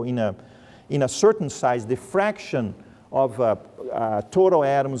particle in a certain size, the fraction of total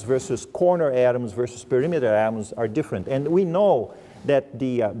atoms versus corner atoms versus perimeter atoms are different. And we know that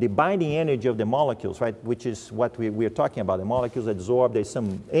the binding energy of the molecules, right, which is what we're talking about, the molecules absorb, there's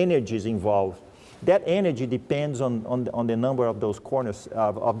some energies involved. That energy depends on the number of those corners,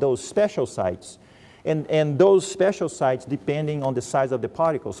 of those special sites. And those special sites depending on the size of the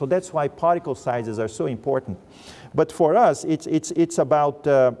particle. So that's why particle sizes are so important. But for us, it's about,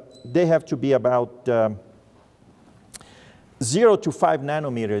 they have to be about 0 to 5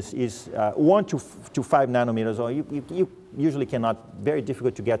 nanometers is 1 to 5 nanometers, or you usually cannot, very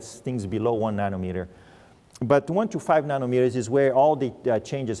difficult to get things below 1 nanometer. But 1 to 5 nanometers is where all the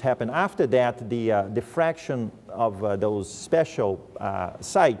changes happen. After that, the fraction of those special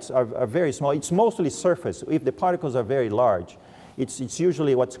sites are very small. It's mostly surface. If the particles are very large, it's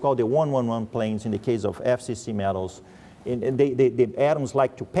usually what's called the 1-1-1 planes in the case of FCC metals. And the atoms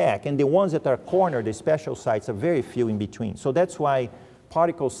like to pack. And the ones that are cornered, the special sites, are very few in between. So that's why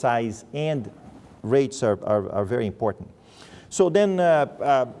particle size and rates are very important. So then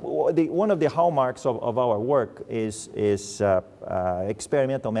one of the hallmarks of our work is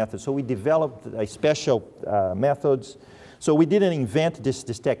experimental methods. So we developed special methods. So we didn't invent this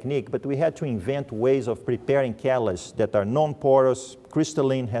technique, but we had to invent ways of preparing catalysts that are non-porous,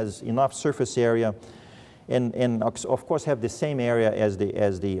 crystalline, has enough surface area, and of course have the same area as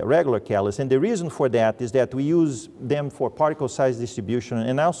the regular catalyst. And the reason for that is that we use them for particle size distribution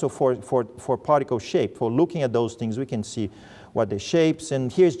and also for particle shape. For looking at those things, we can see what the shapes. And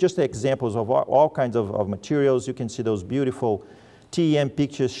here's just examples of all kinds of materials. You can see those beautiful TEM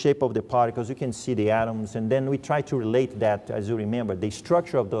pictures, shape of the particles. You can see the atoms. And then we try to relate that, as you remember, the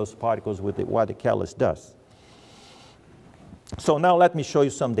structure of those particles with what the catalyst does. So now let me show you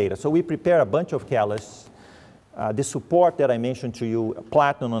some data. So we prepare a bunch of catalysts. The support that I mentioned to you,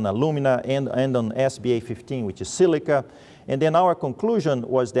 platinum on alumina and on SBA15, which is silica. And then our conclusion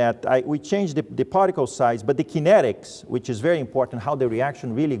was that we changed the particle size, but the kinetics, which is very important, how the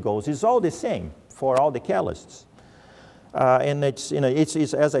reaction really goes, is all the same for all the catalysts. And it's,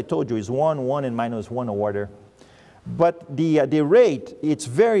 as I told you, is 1, 1, and minus 1 order. But the rate, it's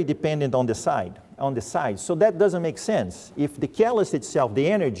very dependent on the size. So that doesn't make sense. If the catalyst itself,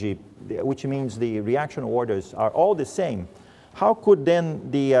 the energy, which means the reaction orders, are all the same, how could then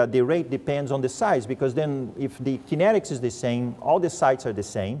the rate depends on the size? Because then if the kinetics is the same, all the sites are the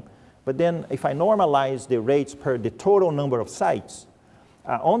same. But then if I normalize the rates per the total number of sites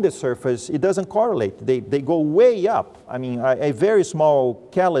on the surface, it doesn't correlate. They go way up. I mean, a very small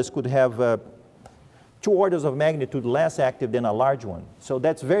catalyst could have 2 orders of magnitude less active than a large one. So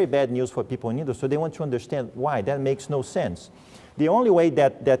that's very bad news for people in industry. So they want to understand why. That makes no sense. The only way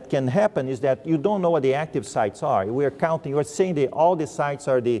that can happen is that you don't know what the active sites are. We're counting, we're saying that all the sites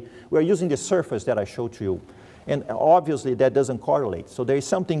are we're using the surface that I showed to you. And obviously that doesn't correlate. So there is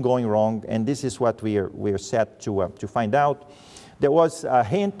something going wrong, and this is what we're set to find out. There was a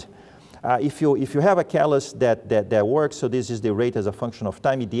hint. If you have a catalyst that works, so this is the rate as a function of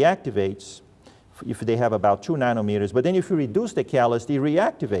time, it deactivates if they have about 2 nanometers. But then if you reduce the catalyst, it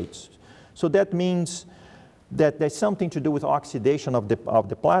reactivates. So that means that there's something to do with oxidation of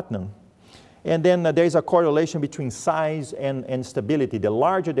the platinum. And then there's a correlation between size and stability. The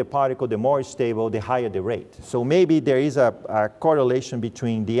larger the particle, the more stable, the higher the rate. So maybe there is a correlation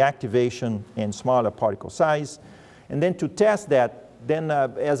between deactivation and smaller particle size. And then to test that, then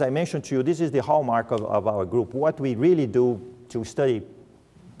as I mentioned to you, this is the hallmark of our group. What we really do to study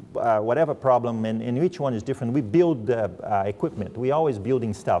whatever problem, and each one is different, we build equipment. We're always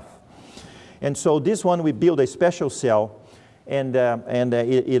building stuff. And so this one, we build a special cell, and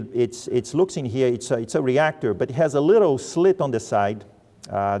it looks in here, it's a reactor, but it has a little slit on the side.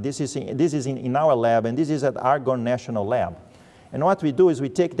 This is in our lab, and this is at Argonne National Lab. And what we do is we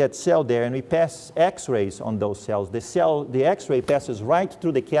take that cell there and we pass X-rays on those cells. The X-ray passes right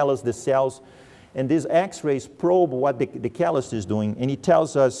through the callus, the cells, and these X-rays probe what the callus is doing, and it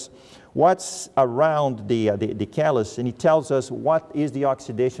tells us what's around the callus, and it tells us what is the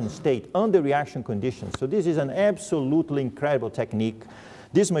oxidation state under reaction conditions. So this is an absolutely incredible technique.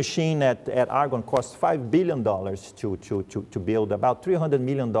 This machine at Argonne costs $5 billion to build, about $300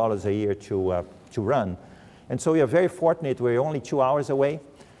 million a year to run. And so we are very fortunate. We're only 2 hours away,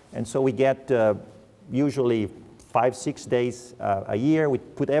 and so we get usually 5, 6 days a year. We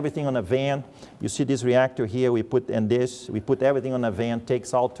put everything on a van. You see this reactor here, we put everything on a van,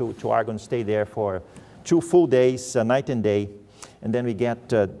 takes all to Argonne, stay there for 2 full days, night and day, and then we get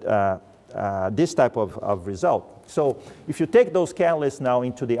this type of result. So if you take those catalysts now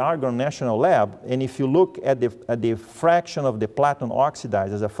into the Argonne National Lab, and if you look at the fraction of the platinum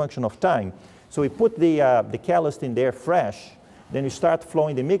oxidized as a function of time, so we put the catalyst in there fresh, then we start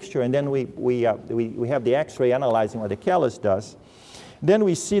flowing the mixture, and then we have the X-ray analyzing what the catalyst does. Then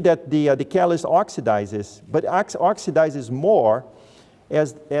we see that the catalyst oxidizes, but oxidizes more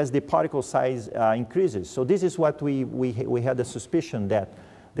as the particle size increases. So this is what we had the suspicion that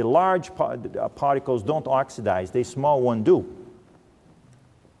the large particles don't oxidize, the small ones do.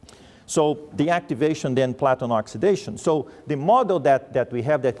 So the activation, then platinum oxidation. So the model that we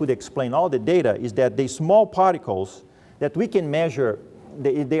have that could explain all the data is that the small particles that we can measure,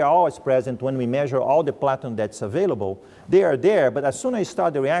 they are always present when we measure all the platinum that's available. They are there, but as soon as you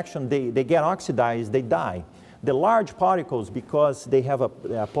start the reaction, they get oxidized, they die. The large particles, because they have a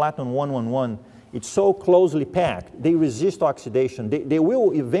platinum 111, it's so closely packed, they resist oxidation. They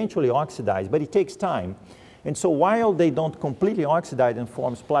will eventually oxidize, but it takes time. And so while they don't completely oxidize and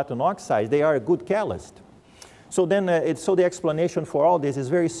forms platinum oxides, they are a good catalyst. So then, so the explanation for all this is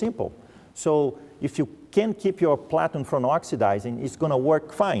very simple. So if you can keep your platinum from oxidizing, it's going to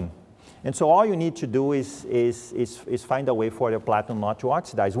work fine. And so all you need to do is find a way for the platinum not to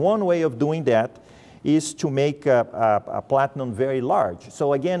oxidize. One way of doing that is to make a platinum very large.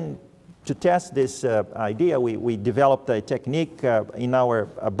 So again, to test this idea, we developed a technique in our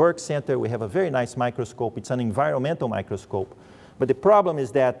Burke Center. We have a very nice microscope. It's an environmental microscope. But the problem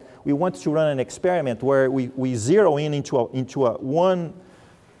is that we want to run an experiment where we zero in into one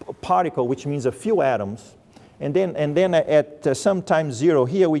particle, which means a few atoms, and then at some time 0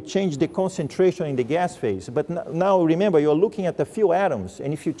 here, we change the concentration in the gas phase. But now remember, you're looking at a few atoms,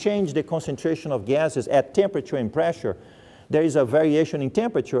 and if you change the concentration of gases at temperature and pressure, there is a variation in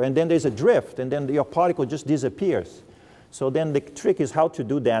temperature, and then there's a drift, and then your particle just disappears. So then the trick is how to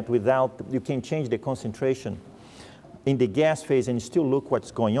do that without, you can change the concentration in the gas phase and still look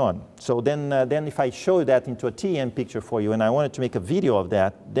what's going on. So then if I show that into a TEM picture for you, and I wanted to make a video of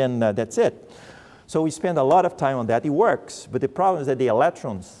that, then that's it. So we spend a lot of time on that. It works, but the problem is that the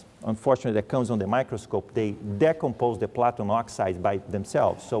electrons, unfortunately, that comes on the microscope, they decompose the platinum oxides by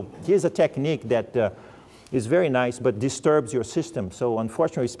themselves. So here's a technique that is very nice, but disturbs your system. So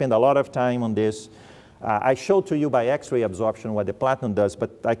unfortunately, we spend a lot of time on this. I showed to you by X-ray absorption what the platinum does,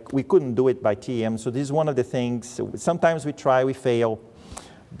 but we couldn't do it by TEM. So this is one of the things. Sometimes we try, we fail,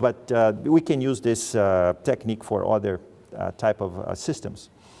 but we can use this technique for other type of systems.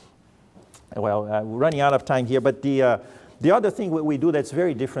 Well, we're running out of time here, but the other thing we do that's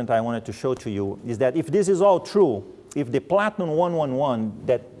very different I wanted to show to you is that if this is all true, if the platinum 111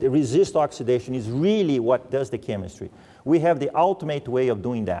 that resists oxidation is really what does the chemistry, we have the ultimate way of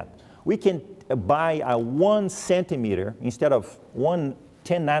doing that. We can buy a 1 centimeter instead of 10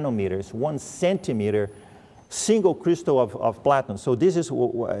 nanometers, 1 centimeter single crystal of platinum. So this is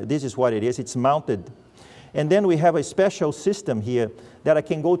what it is. It's mounted. And then we have a special system here that I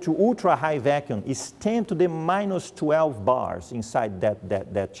can go to ultra high vacuum. It's 10 to the minus 12 bars inside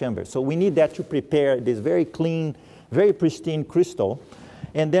that chamber. So we need that to prepare this very clean, very pristine crystal.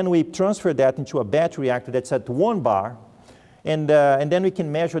 And then we transfer that into a batch reactor that's at 1 bar. And then we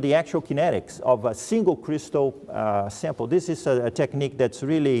can measure the actual kinetics of a single crystal sample. This is a technique that's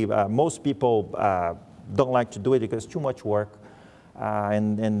really, most people don't like to do it because it's too much work.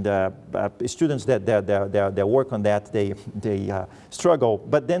 Students that work on that, they struggle.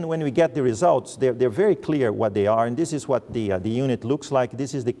 But then when we get the results, they're very clear what they are. And this is what the unit looks like.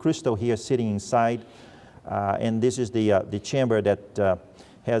 This is the crystal here sitting inside. And this is the chamber that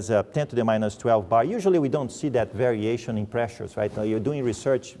has 10 to the minus 12 bar. Usually we don't see that variation in pressures, right? Now you're doing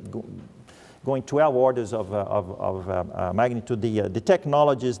research going 12 orders of magnitude. The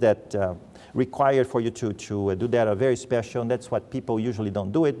technologies that required for you to do that are very special, and that's what people usually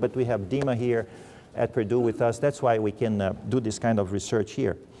don't do it, but we have Dima here at Purdue with us. That's why we can do this kind of research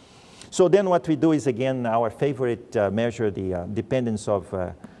here. So then what we do is, again, our favorite measure, the dependence of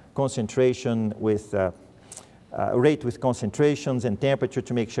concentration with rate with concentrations and temperature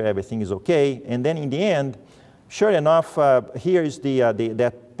to make sure everything is okay. And then in the end, sure enough, here is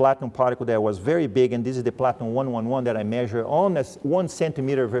that platinum particle that was very big, and this is the platinum 111 that I measure on 1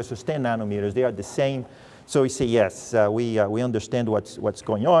 centimeter versus 10 nanometers. They are the same. So we say, yes, we understand what's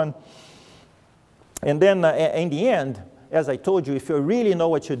going on. And then in the end, as I told you, if you really know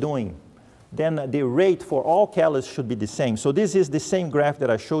what you're doing, then the rate for all catalysts should be the same. So this is the same graph that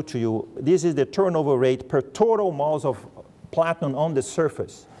I showed to you. This is the turnover rate per total moles of platinum on the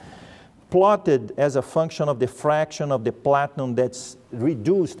surface, plotted as a function of the fraction of the platinum that's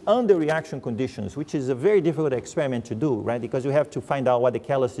reduced under reaction conditions, which is a very difficult experiment to do, right? Because you have to find out what the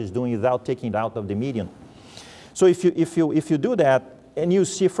catalyst is doing without taking it out of the medium. So if you do that, and you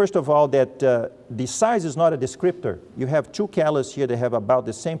see, first of all, that the size is not a descriptor. You have two catalysts here that have about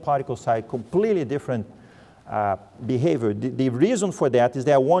the same particle size, completely different behavior. The reason for that is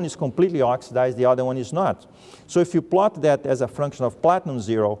that one is completely oxidized, the other one is not. So if you plot that as a function of platinum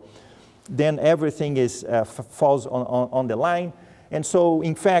 0, then everything is, falls on the line. And so,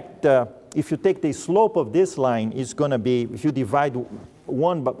 in fact, if you take the slope of this line, it's going to be, if you divide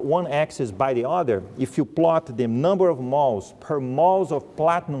one axis by the other, if you plot the number of moles per moles of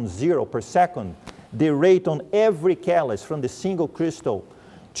platinum 0 per second, the rate on every catalyst from the single crystal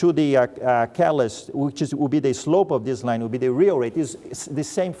to the catalyst, which will be the slope of this line, will be the real rate, is the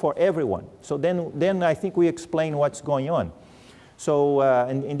same for everyone. So then I think we explain what's going on. So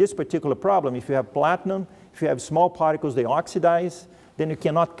in this particular problem, if you have platinum, if you have small particles, they oxidize, then you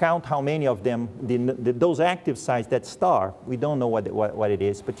cannot count how many of them, those active sites, that star, we don't know what it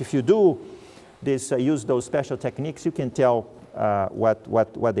is. But if you do this, use those special techniques, you can tell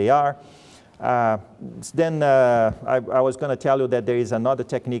what they are. Then I was going to tell you that there is another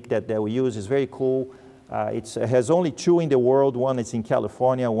technique that we use. It's very cool. It has only two in the world. One is in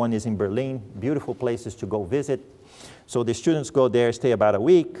California, one is in Berlin. Beautiful places to go visit. So the students go there, stay about a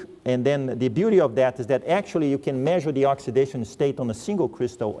week, and then the beauty of that is that actually you can measure the oxidation state on a single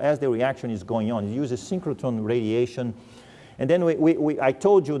crystal as the reaction is going on. It uses synchrotron radiation. And then I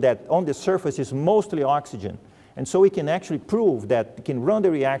told you that on the surface is mostly oxygen. And so we can actually prove that we can run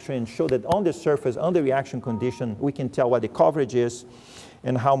the reaction and show that on the surface, under reaction condition, we can tell what the coverage is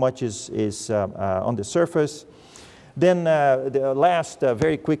and how much is on the surface. Then the last,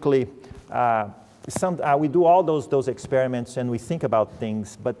 very quickly, we do all those experiments and we think about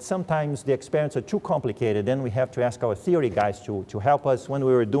things, but sometimes the experiments are too complicated. Then we have to ask our theory guys to help us. When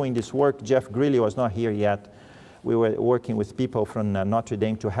we were doing this work, Jeff Greeley was not here yet. We were working with people from Notre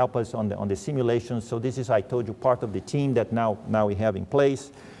Dame to help us on the simulations. So this is, I told you, part of the team that now we have in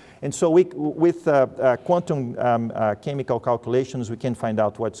place. And so with quantum chemical calculations, we can find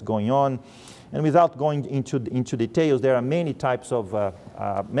out what's going on. And without going into details, there are many types of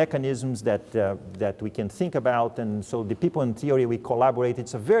mechanisms that we can think about. And so the people in theory, we collaborate.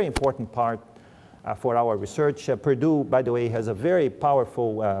 It's a very important part for our research. Purdue, by the way, has a very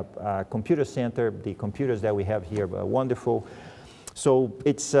powerful computer center. The computers that we have here are wonderful. So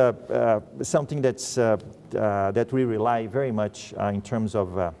it's something that we rely very much in terms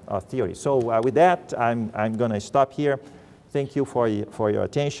of our theory. So with that, I'm going to stop here. Thank you for your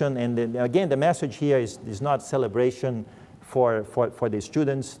attention. And then, again, the message here is not celebration for the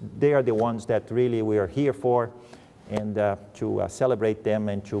students. They are the ones that really we are here for, and to celebrate them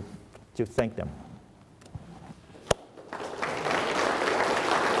and to thank them.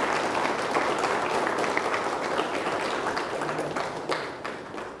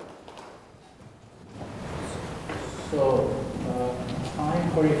 So, time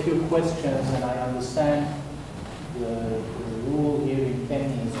for a few questions, and I understand the rule here in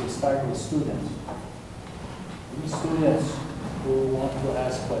Penny is we start with students. Any students who want to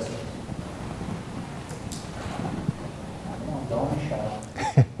ask questions? Come on, don't be shy.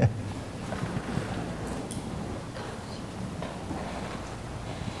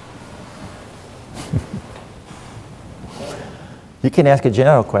 You can ask a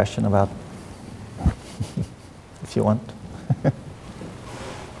general question about, if you want.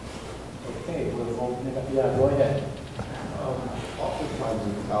 Okay, yeah, go ahead. Oftentimes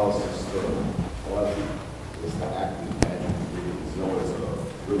in catalysis, a lot of is the active magic ingredient is known as a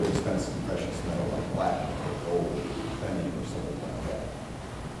really expensive precious metal like platinum or gold or penny or something like that.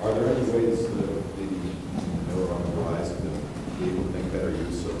 Are there any ways that maybe know on the horizon to be able to make better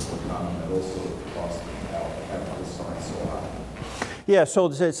use of common metals so that the cost of catalysts aren't so high? Yeah, so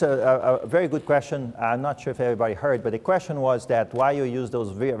it's a very good question. I'm not sure if everybody heard, but the question was that why you use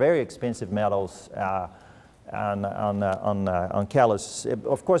those very, very expensive metals on catalysts.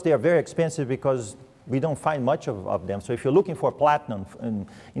 Of course, they are very expensive because we don't find much of them. So if you're looking for platinum,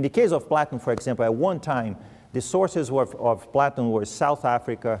 in the case of platinum, for example, at one time, the sources of platinum were South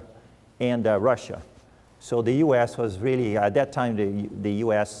Africa and Russia. So the U.S. was really, at that time, the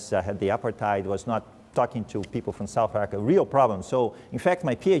U.S. had the apartheid, was not talking to people from South Africa, real problem. So in fact,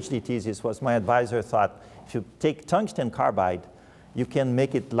 my PhD thesis was my advisor thought, if you take tungsten carbide you can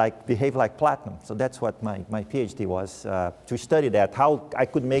make it like behave like platinum. So that's what my PhD was, to study that, how I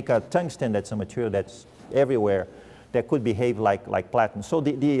could make a tungsten that's a material that's everywhere that could behave like platinum. So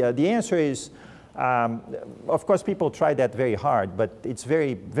the answer is, of course, people try that very hard, but it's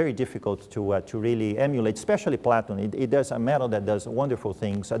very, very difficult to really emulate, especially platinum. It does a metal that does wonderful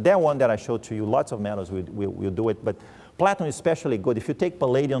things. That one that I showed to you, lots of metals will do it, but platinum is especially good. If you take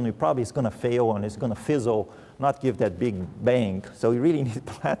palladium, it probably is going to fail and it's going to fizzle, not give that big bang. So you really need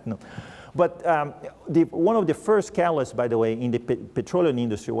platinum. But one of the first catalysts, by the way, in the petroleum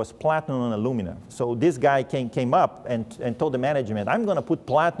industry was platinum and alumina. So this guy came up and told the management, I'm going to put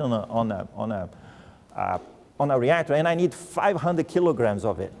platinum on a reactor, and I need 500 kilograms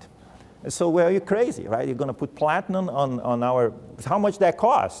of it. So, well, you're crazy, right? You're going to put platinum on our, how much that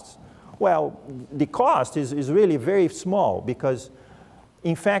costs? Well, the cost is really very small because,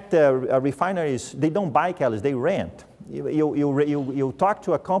 in fact, refineries, they don't buy catalysts, they rent. You talk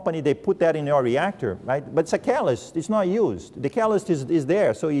to a company, they put that in your reactor, right? But it's a catalyst, it's not used. The catalyst is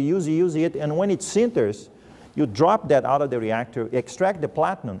there, so you use it, and when it sinters, you drop that out of the reactor, extract the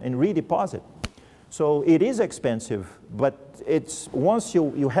platinum, and redeposit. So it is expensive, but it's, once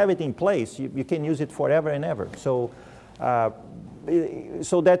you have it in place, you can use it forever and ever. So,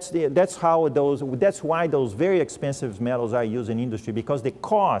 that's why those very expensive metals are used in industry, because the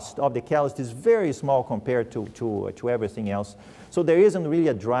cost of the catalyst is very small compared to everything else. So there isn't really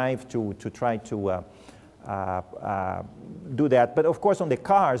a drive to try to do that. But of course on the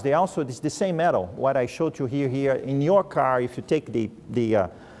cars, they also, it's the same metal. What I showed you here in your car, if you take the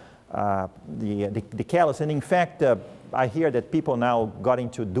catalyst, and in fact I hear that people now got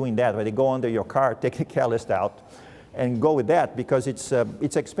into doing that, where they go under your car, take the catalyst out, and go with that, because it's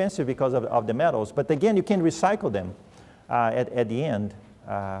expensive because of the metals. But again, you can recycle them at the end.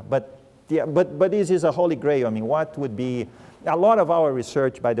 But this is a holy grail. I mean, what would be, a lot of our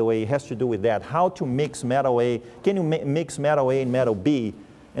research, by the way, has to do with that. How to mix metal A, can you mix metal A and metal B,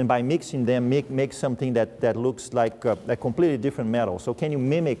 and by mixing them, make something that looks like a completely different metal. So can you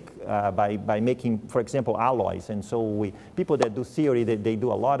mimic by making, for example, alloys? And so people that do theory, they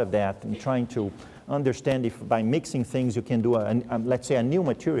do a lot of that, and trying to understand if by mixing things you can do, let's say, a new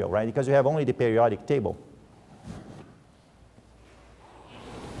material, right? Because you have only the periodic table.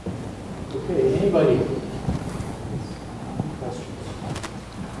 Okay, anybody? Questions?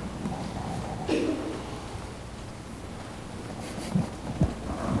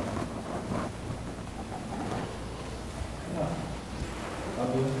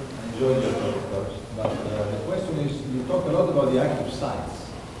 Fabio, I enjoyed your talk, of course, but the question is, you talk a lot about the active sites.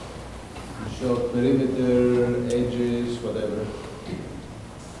 You show perimeter, edges, whatever.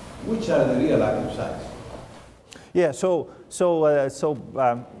 Which are the real active sites? Yeah,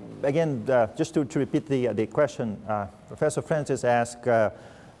 again, just to repeat the question, Professor Francis asked,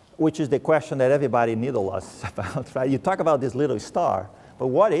 which is the question that everybody needles us about, right? You talk about this little star, but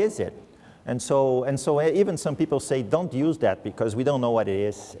what is it? And so even some people say, don't use that because we don't know what it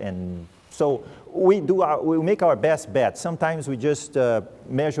is. And so we make our best bet. Sometimes we just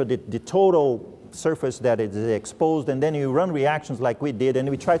measure the total surface that is exposed, and then you run reactions like we did, and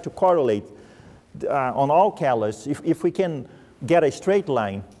we try to correlate on all catalysts. If we can get a straight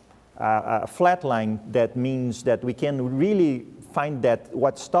line, a flat line, that means that we can really find that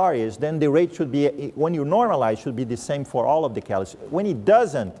what star is, then the rate should be, when you normalize, should be the same for all of the catalysts. When it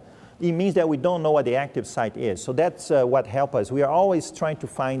doesn't, it means that we don't know what the active site is. So that's what helps us. We are always trying to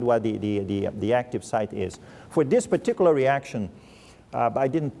find what the active site is. For this particular reaction, I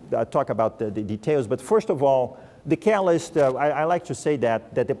didn't talk about the details, but first of all, the catalyst, I like to say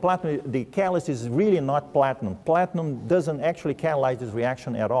that the catalyst is really not platinum. Platinum doesn't actually catalyze this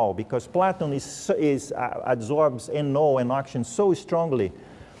reaction at all, because platinum absorbs NO and oxygen so strongly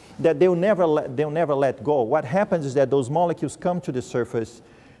that they'll never let go. What happens is that those molecules come to the surface,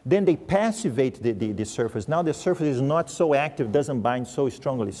 then they passivate the surface. Now the surface is not so active, doesn't bind so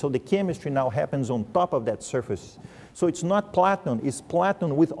strongly. So the chemistry now happens on top of that surface. So it's not platinum, it's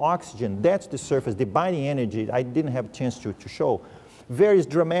platinum with oxygen. That's the surface. The binding energy, I didn't have a chance to show, varies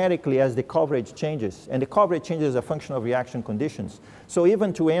dramatically as the coverage changes. And the coverage changes as a function of reaction conditions. So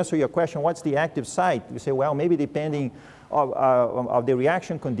even to answer your question, what's the active site? You say, well, maybe depending of the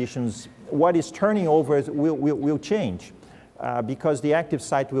reaction conditions, what is turning over will change. Because the active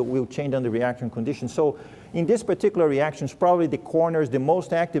site will change under reaction conditions. So in this particular reactions, probably the corners, the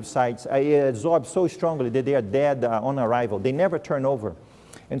most active sites, absorb so strongly that they are dead on arrival. They never turn over.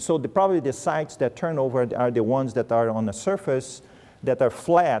 And so probably the sites that turn over are the ones that are on the surface, that are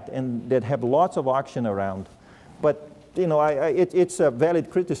flat, and that have lots of oxygen around. But you know, it's a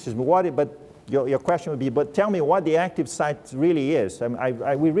valid criticism. But your question would be, but tell me what the active site really is.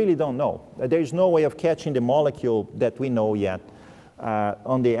 We really don't know. There's no way of catching the molecule that we know yet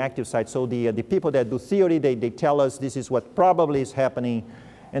on the active site. So the people that do theory, they tell us this is what probably is happening.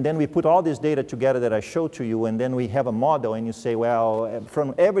 And then we put all this data together that I showed to you, and then we have a model, and you say, well,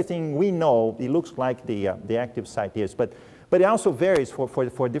 from everything we know, it looks like the active site is. But it also varies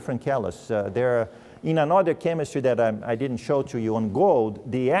for different catalysts. In another chemistry that I didn't show to you on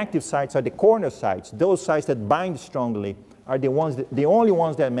gold, the active sites are the corner sites. Those sites that bind strongly are the only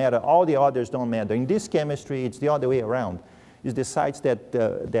ones that matter. All the others don't matter. In this chemistry, it's the other way around. It's the sites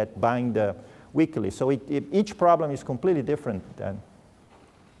that bind weakly. So each problem is completely different.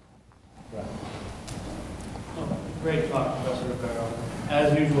 Right. Great talk, Professor Ribeiro.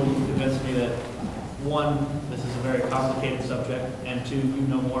 As usual, you convinced me that one, this is a very complicated subject, and two, you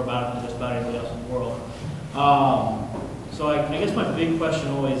know more about it than just about anybody else in the world. So I guess my big question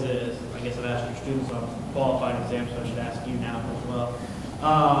always is, I guess I've asked your students on qualifying exams, so I should ask you now as well.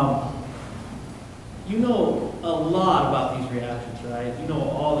 You know a lot about these reactions, right? You know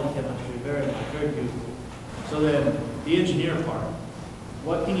all the chemistry, very much, very beautiful. So then, the engineer part,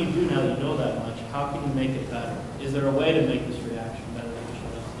 what can you do now that you know that much? How can you make it better? Is there a way to make this reaction better than you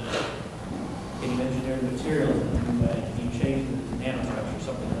showed us today? Can you engineer the materials in a new way? Can you change the nanostructure,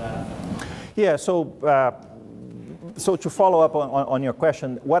 something like that? Yeah, so to follow up on your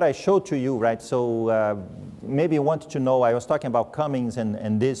question, what I showed to you, right, so maybe you wanted to know, I was talking about Cummings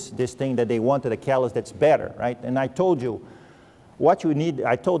and this thing that they wanted a catalyst that's better, right? And I told you what you need,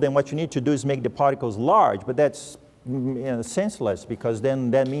 I told them what you need to do is make the particles large, but that's senseless, because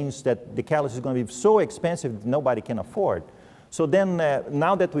then that means that the catalyst is going to be so expensive that nobody can afford. So then,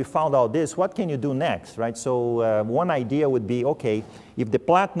 now that we found out this, what can you do next, right? So one idea would be, okay, if the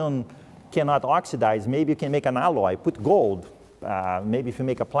platinum cannot oxidize, maybe you can make an alloy, put gold. Maybe if you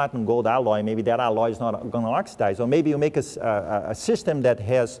make a platinum gold alloy, maybe that alloy is not going to oxidize. Or maybe you make a system that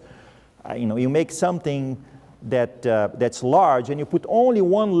has, you make something that's large, and you put only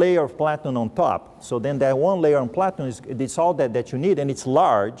one layer of platinum on top. So then that one layer on platinum it's all that you need, and it's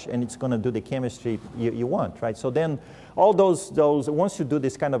large, and it's going to do the chemistry you want, right? So then all those once you do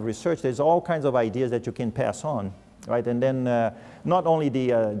this kind of research, there's all kinds of ideas that you can pass on, right? And then not only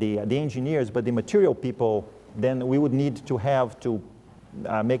the engineers, but the material people, then we would need to have to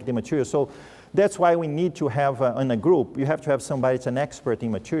make the material. So that's why we need to have, in a group, you have to have somebody that's an expert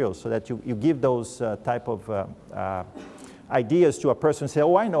in materials, so that you give those type of ideas to a person and say,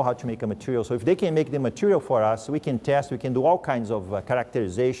 oh, I know how to make a material. So if they can make the material for us, we can test, we can do all kinds of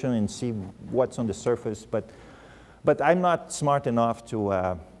characterization and see what's on the surface. But I'm not smart enough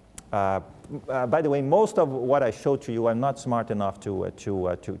to, by the way, most of what I showed to you, I'm not smart enough to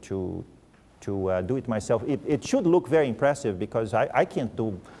do it myself. It should look very impressive, because I can't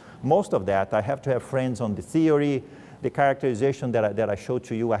do most of that. I have to have friends on the theory, the characterization that I showed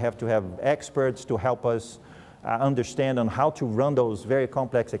to you. I have to have experts to help us understand on how to run those very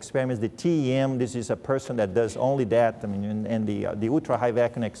complex experiments. The TEM, this is a person that does only that. I mean, and the ultra high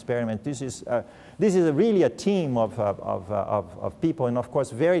vacuum experiment. This is really a team of people, and of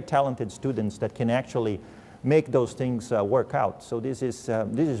course very talented students that can actually make those things work out. So this is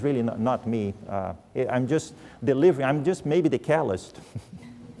really not me. I'm just delivering. I'm just maybe the catalyst.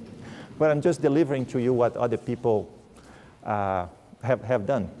 But I'm just delivering to you what other people have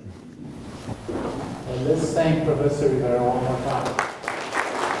done. And let's thank Professor Ribeiro one more time.